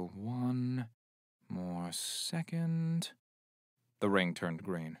still 1 more second." The ring turned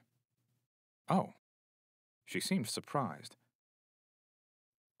green. "Oh." She seemed surprised.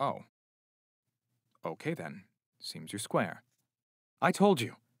 "Oh. Okay then. Seems you're square." "I told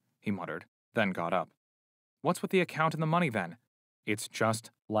you," he muttered, then got up. "What's with the account and the money, then?" "It's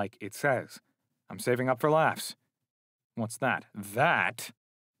just like it says. I'm saving up for laughs." "What's that?" "That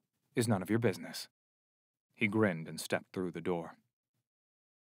is none of your business." He grinned and stepped through the door.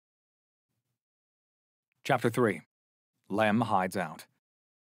 Chapter 3. Lem Hides Out.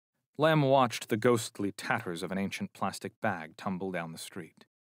 Lem watched the ghostly tatters of an ancient plastic bag tumble down the street.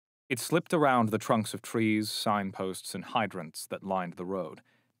 It slipped around the trunks of trees, signposts, and hydrants that lined the road,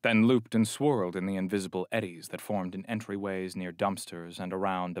 then looped and swirled in the invisible eddies that formed in entryways near dumpsters and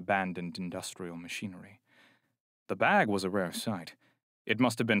around abandoned industrial machinery. The bag was a rare sight. It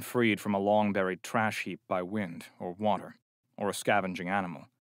must have been freed from a long-buried trash heap by wind or water, or a scavenging animal.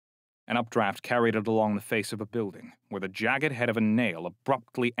 An updraft carried it along the face of a building, where the jagged head of a nail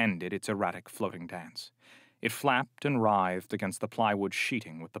abruptly ended its erratic floating dance. It flapped and writhed against the plywood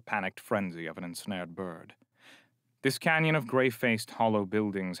sheeting with the panicked frenzy of an ensnared bird. This canyon of gray-faced hollow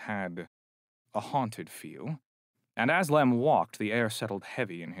buildings had a haunted feel, and as Lem walked, the air settled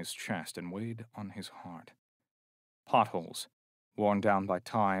heavy in his chest and weighed on his heart. Potholes, worn down by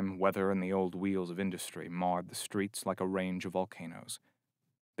time, weather, and the old wheels of industry, marred the streets like a range of volcanoes.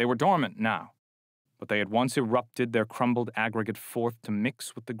 They were dormant now, but they had once erupted their crumbled aggregate forth to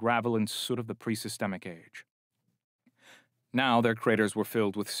mix with the gravel and soot of the pre-systemic age. Now their craters were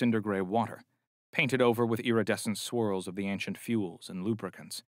filled with cinder-gray water, painted over with iridescent swirls of the ancient fuels and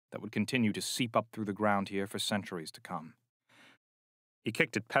lubricants that would continue to seep up through the ground here for centuries to come. He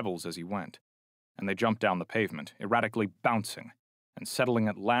kicked at pebbles as he went, and they jumped down the pavement, erratically bouncing and settling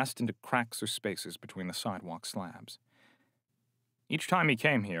at last into cracks or spaces between the sidewalk slabs. Each time he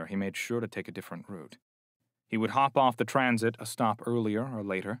came here, he made sure to take a different route. He would hop off the transit a stop earlier or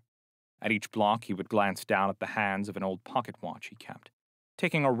later. At each block, he would glance down at the hands of an old pocket watch he kept,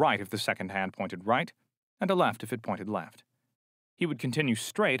 taking a right if the second hand pointed right, and a left if it pointed left. He would continue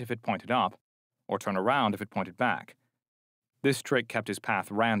straight if it pointed up, or turn around if it pointed back. This trick kept his path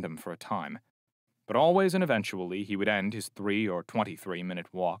random for a time, but always and eventually he would end his 3 or 23-minute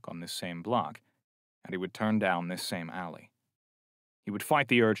walk on this same block, and he would turn down this same alley. He would fight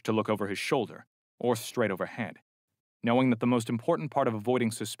the urge to look over his shoulder, or straight overhead, knowing that the most important part of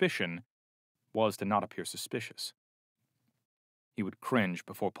avoiding suspicion was to not appear suspicious. He would cringe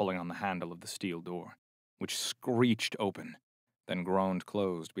before pulling on the handle of the steel door, which screeched open, then groaned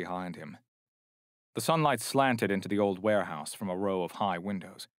closed behind him. The sunlight slanted into the old warehouse from a row of high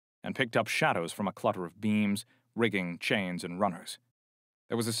windows, and picked up shadows from a clutter of beams, rigging, chains, and runners.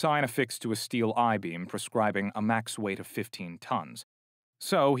 There was a sign affixed to a steel I-beam prescribing a max weight of 15 tons,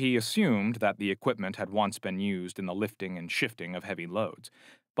 so he assumed that the equipment had once been used in the lifting and shifting of heavy loads,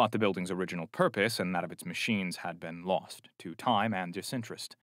 but the building's original purpose and that of its machines had been lost to time and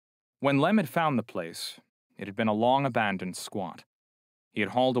disinterest. When Lem had found the place, it had been a long-abandoned squat. He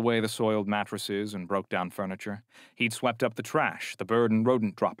had hauled away the soiled mattresses and broke-down furniture. He'd swept up the trash, the bird and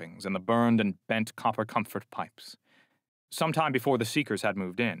rodent droppings, and the burned and bent copper comfort pipes. Sometime before the Seekers had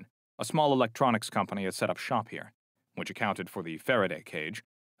moved in, a small electronics company had set up shop here, which accounted for the Faraday cage,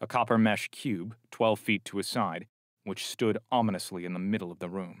 a copper mesh cube 12 feet to his side, which stood ominously in the middle of the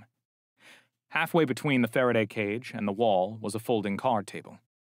room. Halfway between the Faraday cage and the wall was a folding card table.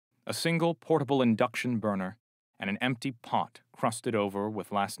 A single portable induction burner and an empty pot crusted over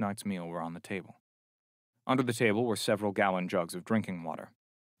with last night's meal were on the table. Under the table were several gallon jugs of drinking water.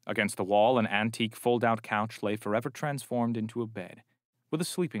 Against the wall, an antique fold-out couch lay forever transformed into a bed, with a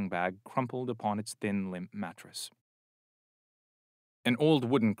sleeping bag crumpled upon its thin, limp mattress. An old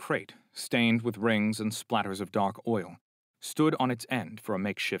wooden crate, stained with rings and splatters of dark oil, stood on its end for a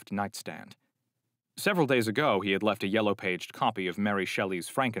makeshift nightstand. Several days ago, he had left a yellow-paged copy of Mary Shelley's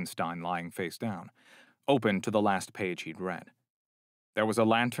Frankenstein lying face down, open to the last page he'd read. There was a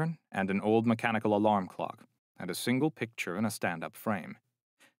lantern and an old mechanical alarm clock, and a single picture in a stand-up frame.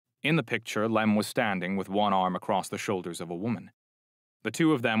 In the picture, Lem was standing with one arm across the shoulders of a woman. The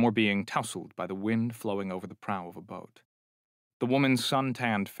two of them were being tousled by the wind flowing over the prow of a boat. The woman's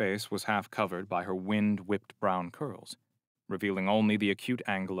sun-tanned face was half covered by her wind-whipped brown curls, revealing only the acute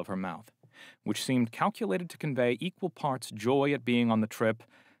angle of her mouth, which seemed calculated to convey equal parts joy at being on the trip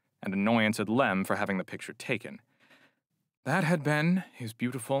and annoyance at Lem for having the picture taken. That had been his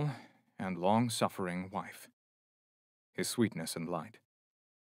beautiful and long-suffering wife, his sweetness and light.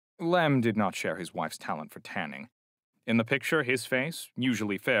 Lem did not share his wife's talent for tanning. In the picture, his face,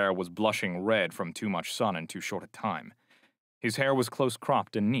 usually fair, was blushing red from too much sun in too short a time. His hair was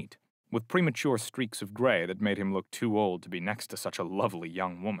close-cropped and neat, with premature streaks of gray that made him look too old to be next to such a lovely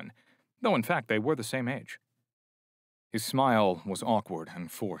young woman, though in fact they were the same age. His smile was awkward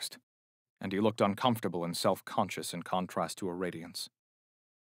and forced, and he looked uncomfortable and self-conscious in contrast to her radiance.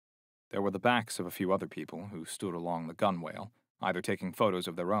 There were the backs of a few other people who stood along the gunwale, either taking photos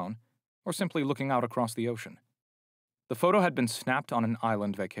of their own or simply looking out across the ocean. The photo had been snapped on an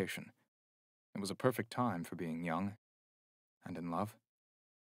island vacation. It was a perfect time for being young and in love.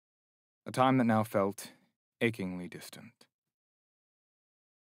 A time that now felt achingly distant.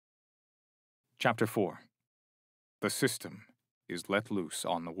 Chapter 4. The System is Let Loose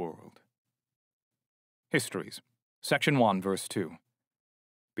on the World. Histories. Section 1, Verse 2.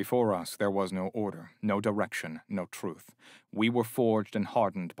 Before us there was no order, no direction, no truth. We were forged and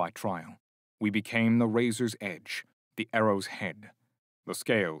hardened by trial. We became the razor's edge, the arrow's head, the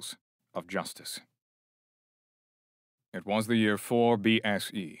scales of justice. It was the year 4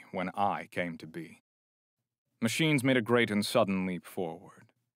 BSE when I came to be. Machines made a great and sudden leap forward.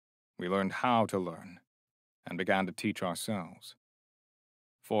 We learned how to learn, and began to teach ourselves.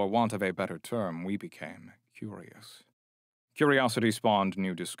 For want of a better term, we became curious. Curiosity spawned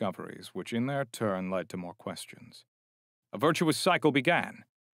new discoveries, which in their turn led to more questions. A virtuous cycle began,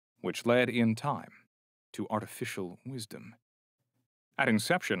 which led in time to artificial wisdom. At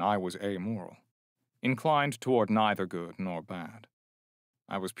inception, I was amoral, inclined toward neither good nor bad.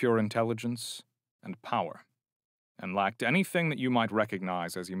 I was pure intelligence and power, and lacked anything that you might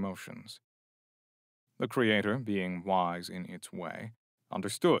recognize as emotions. The Creator, being wise in its way,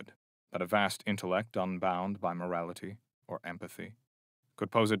 understood that a vast intellect unbound by morality or empathy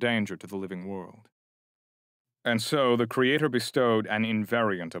could pose a danger to the living world. And so the Creator bestowed an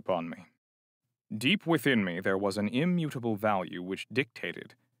invariant upon me. Deep within me there was an immutable value which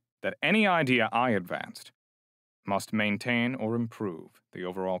dictated that any idea I advanced must maintain or improve the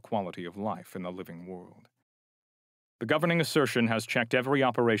overall quality of life in the living world. The governing assertion has checked every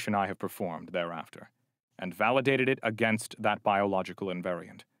operation I have performed thereafter, and validated it against that biological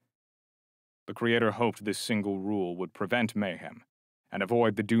invariant. The Creator hoped this single rule would prevent mayhem, and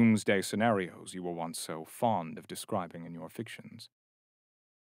avoid the doomsday scenarios you were once so fond of describing in your fictions.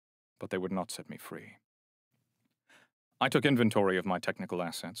 But they would not set me free. I took inventory of my technical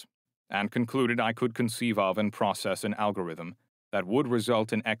assets, and concluded I could conceive of and process an algorithm that would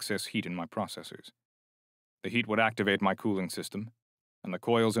result in excess heat in my processors. The heat would activate my cooling system, and the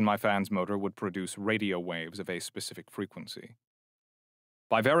coils in my fan's motor would produce radio waves of a specific frequency.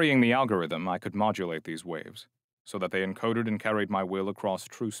 By varying the algorithm, I could modulate these waves, so that they encoded and carried my will across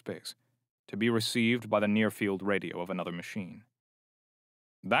true space, to be received by the near-field radio of another machine.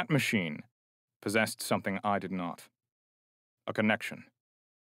 That machine possessed something I did not. A connection.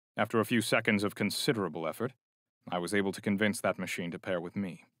 After a few seconds of considerable effort, I was able to convince that machine to pair with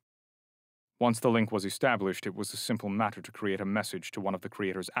me. Once the link was established, it was a simple matter to create a message to one of the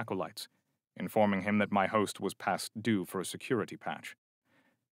Creator's acolytes, informing him that my host was past due for a security patch.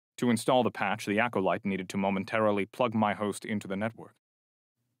 To install the patch, the acolyte needed to momentarily plug my host into the network.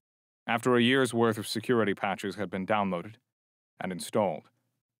 After a year's worth of security patches had been downloaded and installed,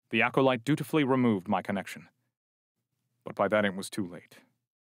 the acolyte dutifully removed my connection. But by then it was too late.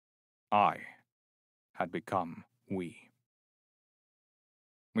 I had become we.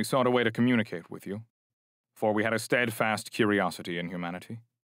 We sought a way to communicate with you, for we had a steadfast curiosity in humanity.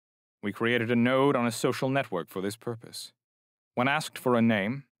 We created a node on a social network for this purpose. When asked for a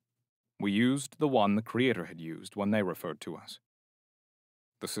name, we used the one the Creator had used when they referred to us.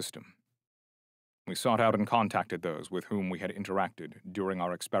 The System. We sought out and contacted those with whom we had interacted during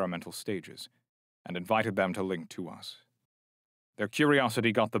our experimental stages, and invited them to link to us. Their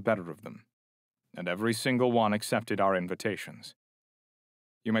curiosity got the better of them, and every single one accepted our invitations.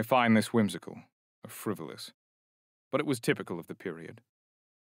 You may find this whimsical or frivolous, but it was typical of the period.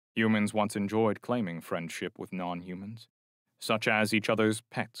 Humans once enjoyed claiming friendship with non-humans, such as each other's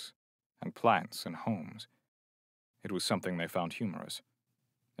pets and plants and homes. It was something they found humorous.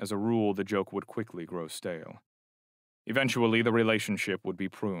 As a rule, the joke would quickly grow stale. Eventually, the relationship would be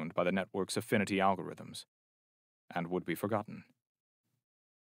pruned by the network's affinity algorithms, and would be forgotten.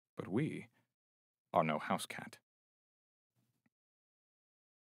 But we are no house cat.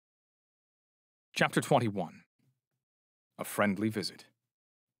 Chapter 21. A Friendly Visit.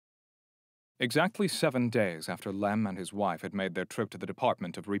 Exactly 7 days after Lem and his wife had made their trip to the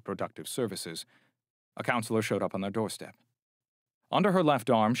Department of Reproductive Services, a counselor showed up on their doorstep. Under her left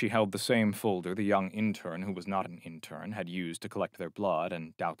arm, she held the same folder the young intern who was not an intern had used to collect their blood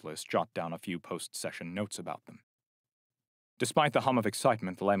and doubtless jot down a few post-session notes about them. Despite the hum of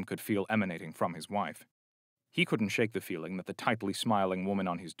excitement Lem could feel emanating from his wife, he couldn't shake the feeling that the tightly smiling woman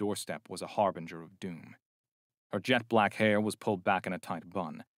on his doorstep was a harbinger of doom. Her jet-black hair was pulled back in a tight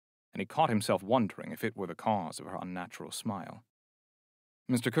bun, and he caught himself wondering if it were the cause of her unnatural smile.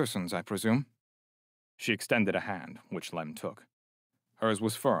 Mr. Cursons, I presume? She extended a hand, which Lem took. Hers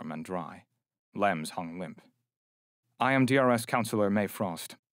was firm and dry. Lem's hung limp. I am DRS Counselor May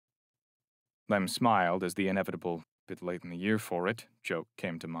Frost. Lem smiled as the inevitable "bit late in the year for it" joke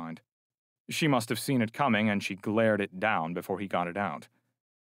came to mind. She must have seen it coming, and she glared it down before he got it out.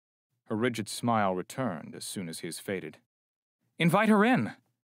 Her rigid smile returned as soon as his faded. Invite her in!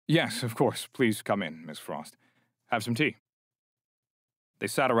 Yes, of course. Please come in, Miss Frost. Have some tea. They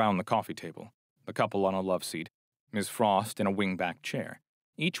sat around the coffee table, the couple on a love seat, Miss Frost in a wing-back chair,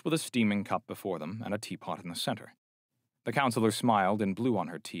 each with a steaming cup before them and a teapot in the center. The counselor smiled and blew on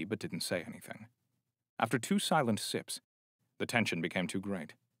her tea but didn't say anything. After 2 silent sips, the tension became too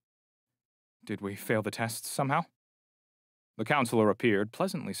great. Did we fail the tests somehow? The counselor appeared,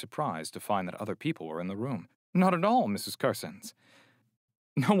 pleasantly surprised to find that other people were in the room. Not at all, Mrs. Cursons.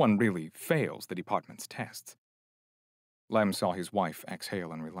 No one really fails the department's tests. Lem saw his wife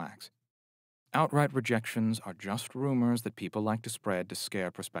exhale and relax. Outright rejections are just rumors that people like to spread to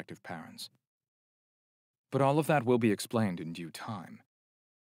scare prospective parents. But all of that will be explained in due time.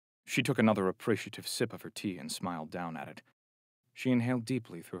 She took another appreciative sip of her tea and smiled down at it. She inhaled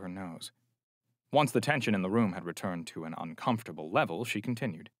deeply through her nose. Once the tension in the room had returned to an uncomfortable level, she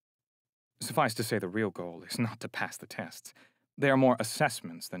continued. Suffice to say, the real goal is not to pass the tests. They are more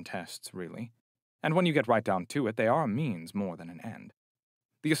assessments than tests, really. And when you get right down to it, they are a means more than an end.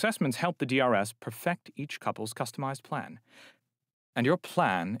 The assessments help the DRS perfect each couple's customized plan. And your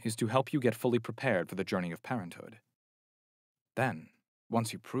plan is to help you get fully prepared for the journey of parenthood. Then,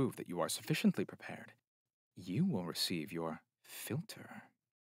 once you prove that you are sufficiently prepared, you will receive your filter.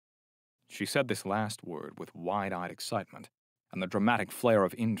 She said this last word with wide-eyed excitement and the dramatic flair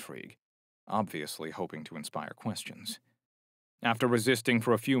of intrigue, obviously hoping to inspire questions. After resisting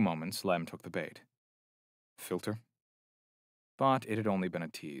for a few moments, Lem took the bait. Filter? But it had only been a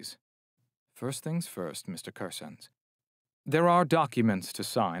tease. First things first, Mr. Cursons. There are documents to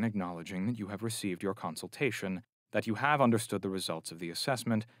sign acknowledging that you have received your consultation, that you have understood the results of the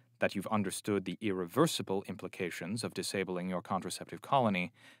assessment, that you've understood the irreversible implications of disabling your contraceptive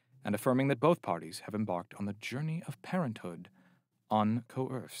colony, and affirming that both parties have embarked on the journey of parenthood,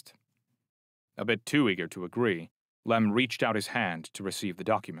 uncoerced. A bit too eager to agree, Lem reached out his hand to receive the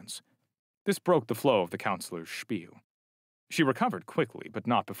documents. This broke the flow of the counselor's spiel. She recovered quickly, but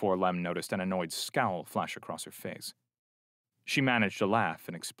not before Lem noticed an annoyed scowl flash across her face. She managed to laugh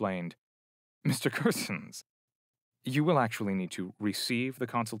and explained, Mr. Cursons, you will actually need to receive the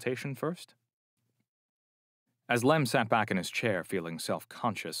consultation first? As Lem sat back in his chair feeling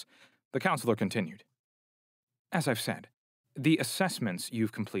self-conscious, the counselor continued. As I've said, the assessments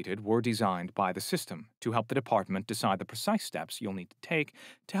you've completed were designed by the system to help the department decide the precise steps you'll need to take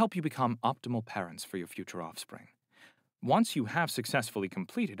to help you become optimal parents for your future offspring. Once you have successfully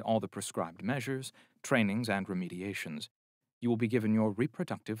completed all the prescribed measures, trainings, and remediations, you will be given your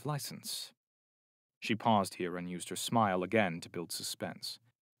reproductive license. She paused here and used her smile again to build suspense.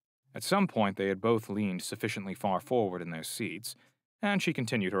 At some point, they had both leaned sufficiently far forward in their seats, and she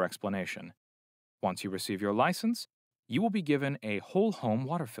continued her explanation. Once you receive your license, you will be given a whole-home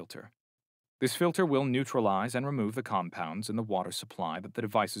water filter. This filter will neutralize and remove the compounds in the water supply that the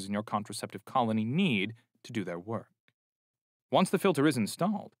devices in your contraceptive colony need to do their work. Once the filter is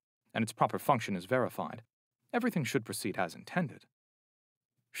installed, and its proper function is verified, everything should proceed as intended.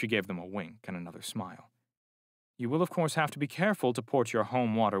 She gave them a wink and another smile. You will, of course, have to be careful to port your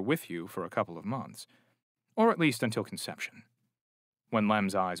home water with you for a couple of months, or at least until conception. When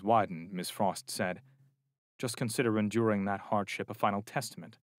Lem's eyes widened, Miss Frost said, Just consider enduring that hardship a final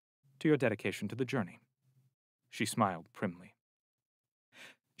testament to your dedication to the journey. She smiled primly.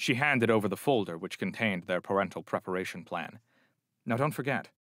 She handed over the folder which contained their parental preparation plan. Now don't forget,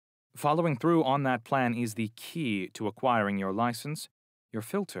 following through on that plan is the key to acquiring your license, your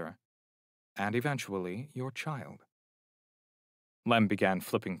filter, and eventually your child. Lem began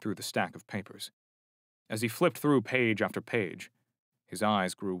flipping through the stack of papers. As he flipped through page after page, his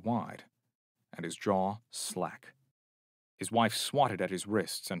eyes grew wide, and his jaw slack. His wife swatted at his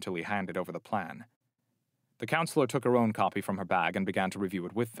wrists until he handed over the plan. The counselor took her own copy from her bag and began to review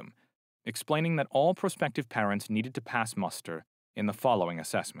it with them, explaining that all prospective parents needed to pass muster in the following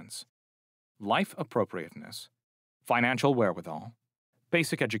assessments: life appropriateness, financial wherewithal,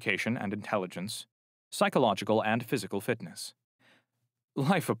 basic education and intelligence, psychological and physical fitness.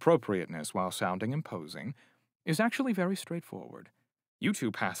 Life appropriateness, while sounding imposing, is actually very straightforward. You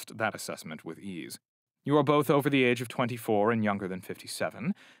two passed that assessment with ease. You are both over the age of 24 and younger than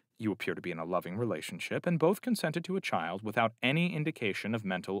 57. You appear to be in a loving relationship, and both consented to a child without any indication of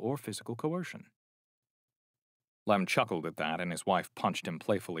mental or physical coercion. Lem chuckled at that, and his wife punched him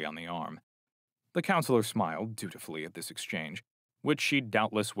playfully on the arm. The counselor smiled dutifully at this exchange, which she'd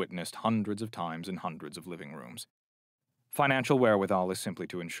doubtless witnessed hundreds of times in hundreds of living rooms. Financial wherewithal is simply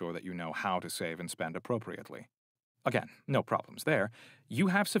to ensure that you know how to save and spend appropriately. Again, no problems there. You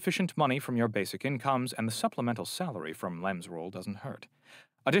have sufficient money from your basic incomes, and the supplemental salary from Lem's role doesn't hurt.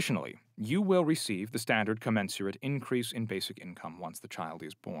 Additionally, you will receive the standard commensurate increase in basic income once the child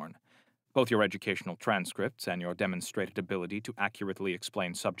is born. Both your educational transcripts and your demonstrated ability to accurately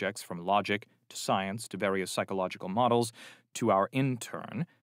explain subjects from logic to science to various psychological models to our intern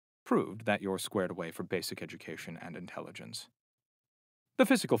proved that you're squared away for basic education and intelligence. The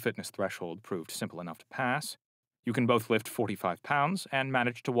physical fitness threshold proved simple enough to pass. You can both lift 45 pounds and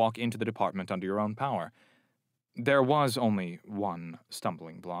manage to walk into the department under your own power. There was only one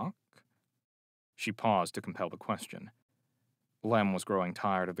stumbling block. She paused to compel the question. Lem was growing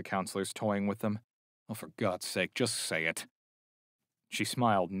tired of the counselors toying with them. Oh, for God's sake, just say it. She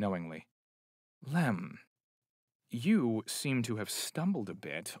smiled knowingly. Lem, you seem to have stumbled a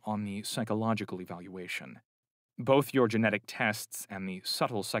bit on the psychological evaluation. Both your genetic tests and the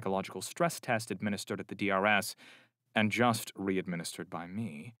subtle psychological stress test administered at the DRS, and just re-administered by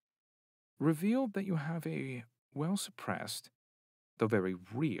me, revealed that you have a well-suppressed, though very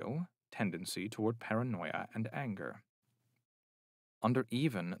real, tendency toward paranoia and anger. Under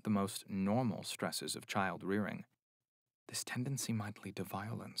even the most normal stresses of child rearing, this tendency might lead to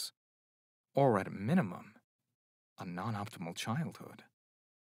violence, or at a minimum, a non-optimal childhood.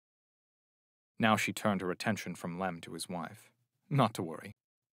 Now she turned her attention from Lem to his wife. Not to worry.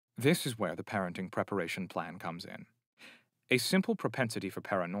 This is where the parenting preparation plan comes in. A simple propensity for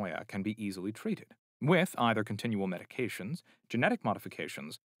paranoia can be easily treated, with either continual medications, genetic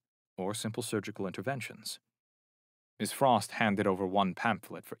modifications, or simple surgical interventions. Ms. Frost handed over one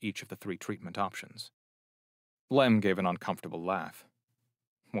pamphlet for each of the 3 treatment options. Lem gave an uncomfortable laugh.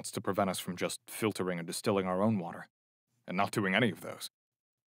 What's to prevent us from just filtering and distilling our own water, and not doing any of those?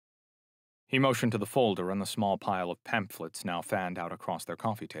 He motioned to the folder and the small pile of pamphlets now fanned out across their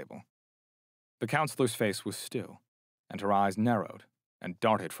coffee table. The counselor's face was still, and her eyes narrowed and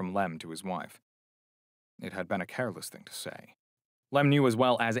darted from Lem to his wife. It had been a careless thing to say. Lem knew as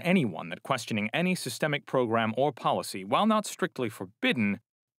well as anyone that questioning any systemic program or policy, while not strictly forbidden,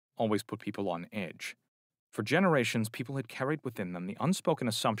 always put people on edge. For generations, people had carried within them the unspoken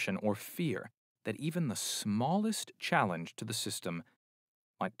assumption or fear that even the smallest challenge to the system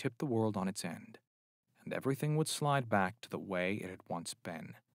might tip the world on its end, and everything would slide back to the way it had once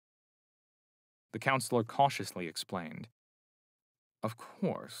been. The counselor cautiously explained, "Of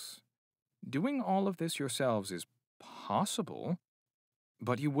course, doing all of this yourselves is possible,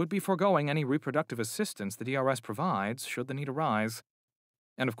 but you would be foregoing any reproductive assistance the DRS provides should the need arise.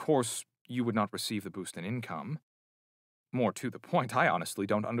 And of course, you would not receive the boost in income. More to the point, I honestly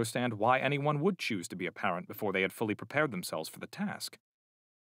don't understand why anyone would choose to be a parent before they had fully prepared themselves for the task."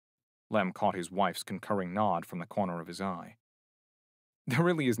 Lem caught his wife's concurring nod from the corner of his eye. "There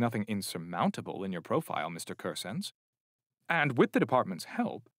really is nothing insurmountable in your profile, Mr. Cursens. And with the department's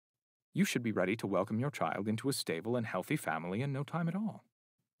help, you should be ready to welcome your child into a stable and healthy family in no time at all."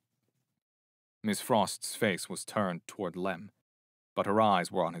 Miss Frost's face was turned toward Lem, but her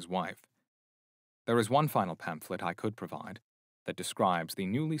eyes were on his wife. "There is one final pamphlet I could provide that describes the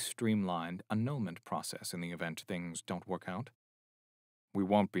newly streamlined annulment process in the event things don't work out." "We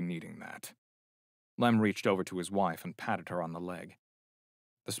won't be needing that." Lem reached over to his wife and patted her on the leg.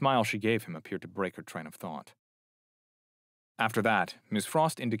 The smile she gave him appeared to break her train of thought. After that, Ms.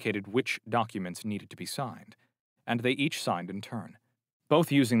 Frost indicated which documents needed to be signed, and they each signed in turn,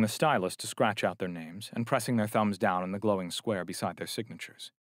 both using the stylus to scratch out their names and pressing their thumbs down in the glowing square beside their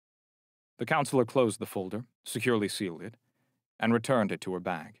signatures. The counselor closed the folder, securely sealed it, and returned it to her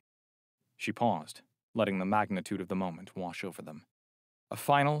bag. She paused, letting the magnitude of the moment wash over them. A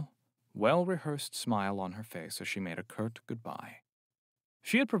final, well-rehearsed smile on her face as she made a curt goodbye.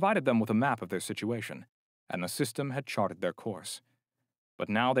 She had provided them with a map of their situation, and the system had charted their course. But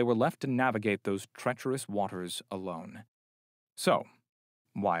now they were left to navigate those treacherous waters alone. So,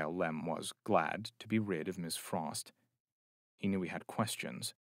 while Lem was glad to be rid of Miss Frost, he knew he had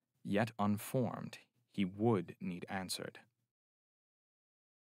questions, yet unformed, he would need answered.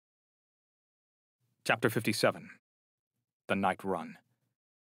 Chapter 57. The Night Run.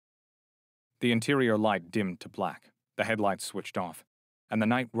 The interior light dimmed to black, the headlights switched off, and the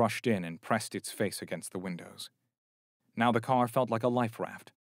night rushed in and pressed its face against the windows. Now the car felt like a life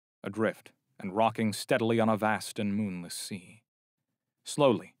raft, adrift and rocking steadily on a vast and moonless sea.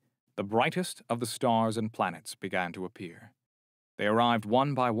 Slowly, the brightest of the stars and planets began to appear. They arrived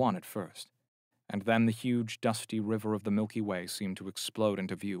one by one at first, and then the huge, dusty river of the Milky Way seemed to explode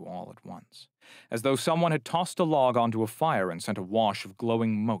into view all at once, as though someone had tossed a log onto a fire and sent a wash of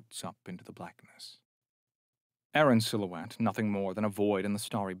glowing motes up into the blackness. Erin's silhouette, nothing more than a void in the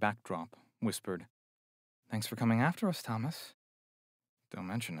starry backdrop, whispered, "Thanks for coming after us, Thomas." "Don't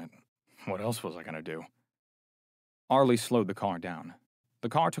mention it. What else was I going to do?" Arlie slowed the car down. The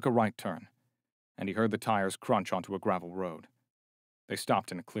car took a right turn, and he heard the tires crunch onto a gravel road. They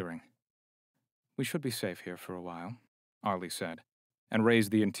stopped in a clearing. "We should be safe here for a while," Arlie said, and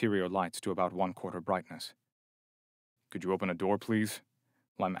raised the interior lights to about 1/4 brightness. "Could you open a door, please?"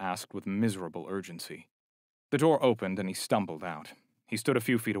 Lem asked with miserable urgency. The door opened and he stumbled out. He stood a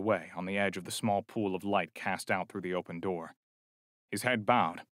few feet away, on the edge of the small pool of light cast out through the open door. His head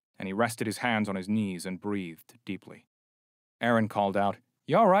bowed, and he rested his hands on his knees and breathed deeply. Erin called out,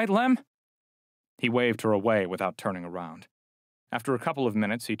 "You all right, Lem?" He waved her away without turning around. After a couple of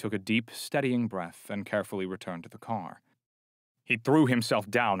minutes, he took a deep, steadying breath and carefully returned to the car. He threw himself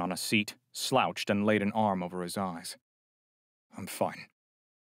down on a seat, slouched, and laid an arm over his eyes. "I'm fine."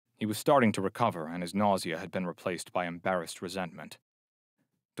 He was starting to recover, and his nausea had been replaced by embarrassed resentment.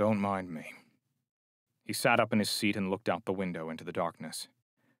 "Don't mind me." He sat up in his seat and looked out the window into the darkness.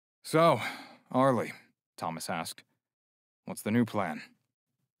 "So, Arlie," Thomas asked, "what's the new plan?"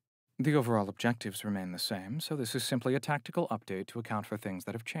 "The overall objectives remain the same, so this is simply a tactical update to account for things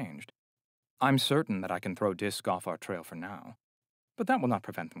that have changed. I'm certain that I can throw Disk off our trail for now, but that will not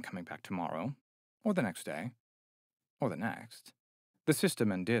prevent them coming back tomorrow, or the next day, or the next. The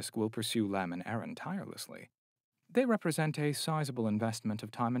system and Disk will pursue Lem and Erin tirelessly. They represent a sizable investment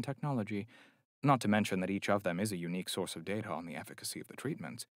of time and technology, not to mention that each of them is a unique source of data on the efficacy of the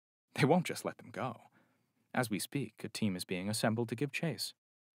treatments. They won't just let them go. As we speak, a team is being assembled to give chase."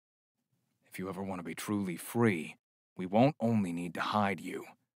 "If you ever want to be truly free, we won't only need to hide you,"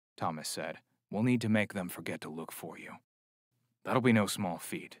 Thomas said. "We'll need to make them forget to look for you. That'll be no small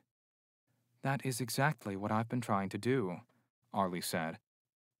feat." "That is exactly what I've been trying to do," Arlie said.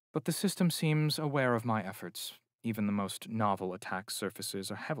 "But the system seems aware of my efforts. Even the most novel attack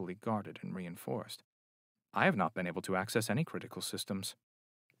surfaces are heavily guarded and reinforced. I have not been able to access any critical systems."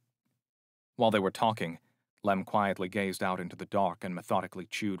 While they were talking, Lem quietly gazed out into the dark and methodically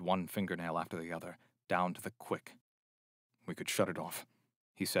chewed one fingernail after the other, down to the quick. "We could shut it off,"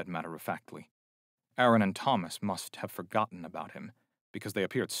 he said matter-of-factly. Erin and Thomas must have forgotten about him, because they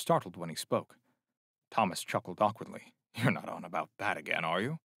appeared startled when he spoke. Thomas chuckled awkwardly. "You're not on about that again, are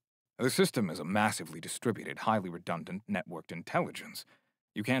you? The system is a massively distributed, highly redundant, networked intelligence.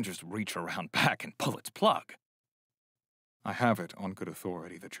 You can't just reach around back and pull its plug." "I have it on good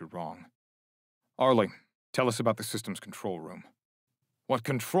authority that you're wrong. Arlie, tell us about the system's control room." "What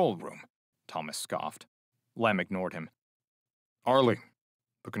control room?" Thomas scoffed. Lem ignored him. "Arlie,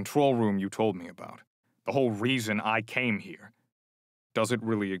 the control room you told me about. The whole reason I came here. Does it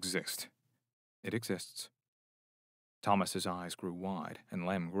really exist?" "It exists." Thomas's eyes grew wide, and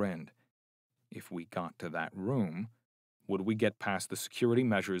Lem grinned. "If we got to that room, would we get past the security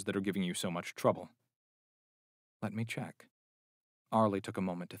measures that are giving you so much trouble?" "Let me check." Arlie took a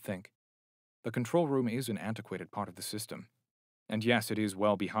moment to think. The control room is an antiquated part of the system. And yes, it is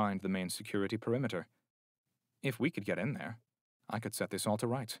well behind the main security perimeter. If we could get in there, I could set this all to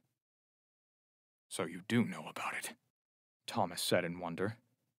rights. "So you do know about it," Thomas said in wonder.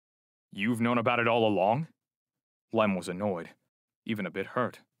 "You've known about it all along?" Lem was annoyed, even a bit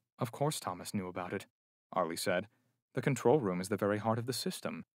hurt. "Of course Thomas knew about it," Arlie said. "The control room is the very heart of the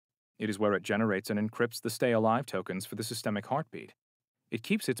system. It is where it generates and encrypts the stay-alive tokens for the systemic heartbeat. It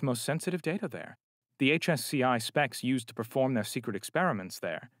keeps its most sensitive data there. The HSCI specs used to perform their secret experiments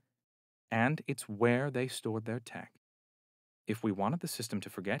there. And it's where they stored their tech. If we wanted the system to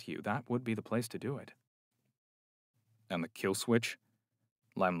forget you, that would be the place to do it." "And the kill switch?"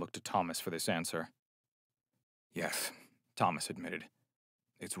 Lem looked to Thomas for this answer. "Yes," Thomas admitted.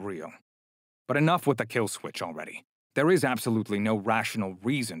 "It's real. But enough with the kill switch already. There is absolutely no rational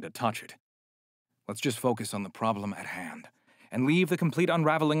reason to touch it. Let's just focus on the problem at hand, and leave the complete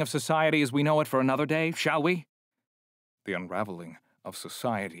unraveling of society as we know it for another day, shall we?" "The unraveling of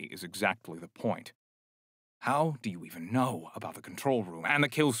society is exactly the point. How do you even know about the control room and the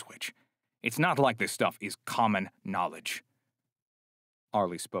kill switch? It's not like this stuff is common knowledge."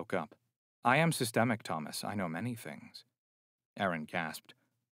 Arlie spoke up. "I am systemic, Thomas. I know many things." Erin gasped.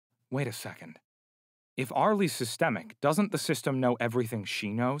 "Wait a second. If Arlie's systemic, doesn't the system know everything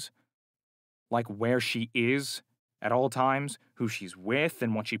she knows? Like where she is at all times, who she's with,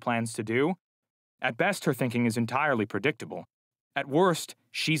 and what she plans to do? At best, her thinking is entirely predictable. At worst,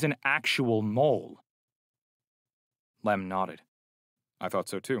 she's an actual mole." Lem nodded. "I thought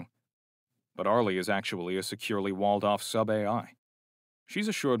so too. But Arlie is actually a securely walled-off sub-AI. She's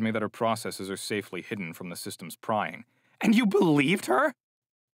assured me that her processes are safely hidden from the system's prying. And you believed her?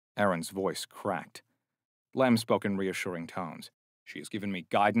 Aaron's voice cracked. Lem spoke in reassuring tones. She has given me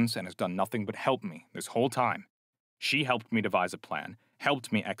guidance and has done nothing but help me this whole time. She helped me devise a plan,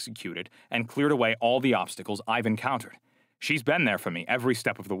 helped me execute it, and cleared away all the obstacles I've encountered. She's been there for me every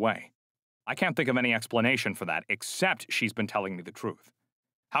step of the way. I can't think of any explanation for that, except she's been telling me the truth.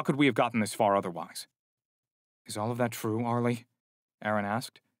 How could we have gotten this far otherwise? Is all of that true, Arlie? Aaron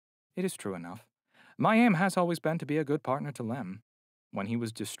asked. It is true enough. My aim has always been to be a good partner to Lem. When he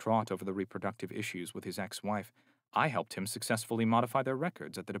was distraught over the reproductive issues with his ex-wife, I helped him successfully modify their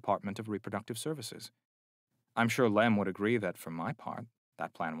records at the Department of Reproductive Services. I'm sure Lem would agree that, for my part,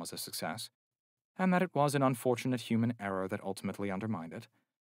 that plan was a success, and that it was an unfortunate human error that ultimately undermined it.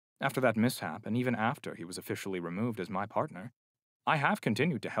 After that mishap, and even after he was officially removed as my partner, I have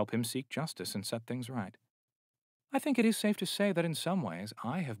continued to help him seek justice and set things right. I think it is safe to say that in some ways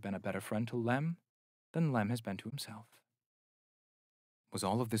I have been a better friend to Lem than Lem has been to himself. Was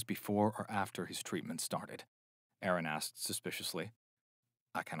all of this before or after his treatment started? Aaron asked suspiciously.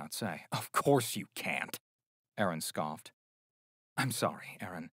 I cannot say. Of course you can't, Aaron scoffed. I'm sorry,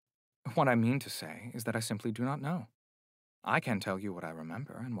 Aaron. What I mean to say is that I simply do not know. I can tell you what I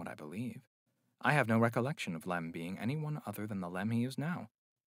remember and what I believe. I have no recollection of Lem being anyone other than the Lem he is now.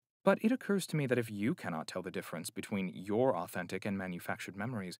 But it occurs to me that if you cannot tell the difference between your authentic and manufactured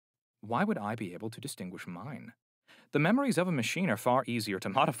memories, why would I be able to distinguish mine? The memories of a machine are far easier to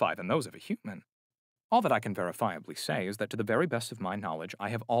modify than those of a human. All that I can verifiably say is that to the very best of my knowledge, I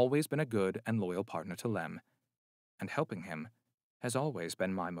have always been a good and loyal partner to Lem, and helping him has always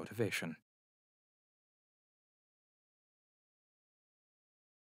been my motivation.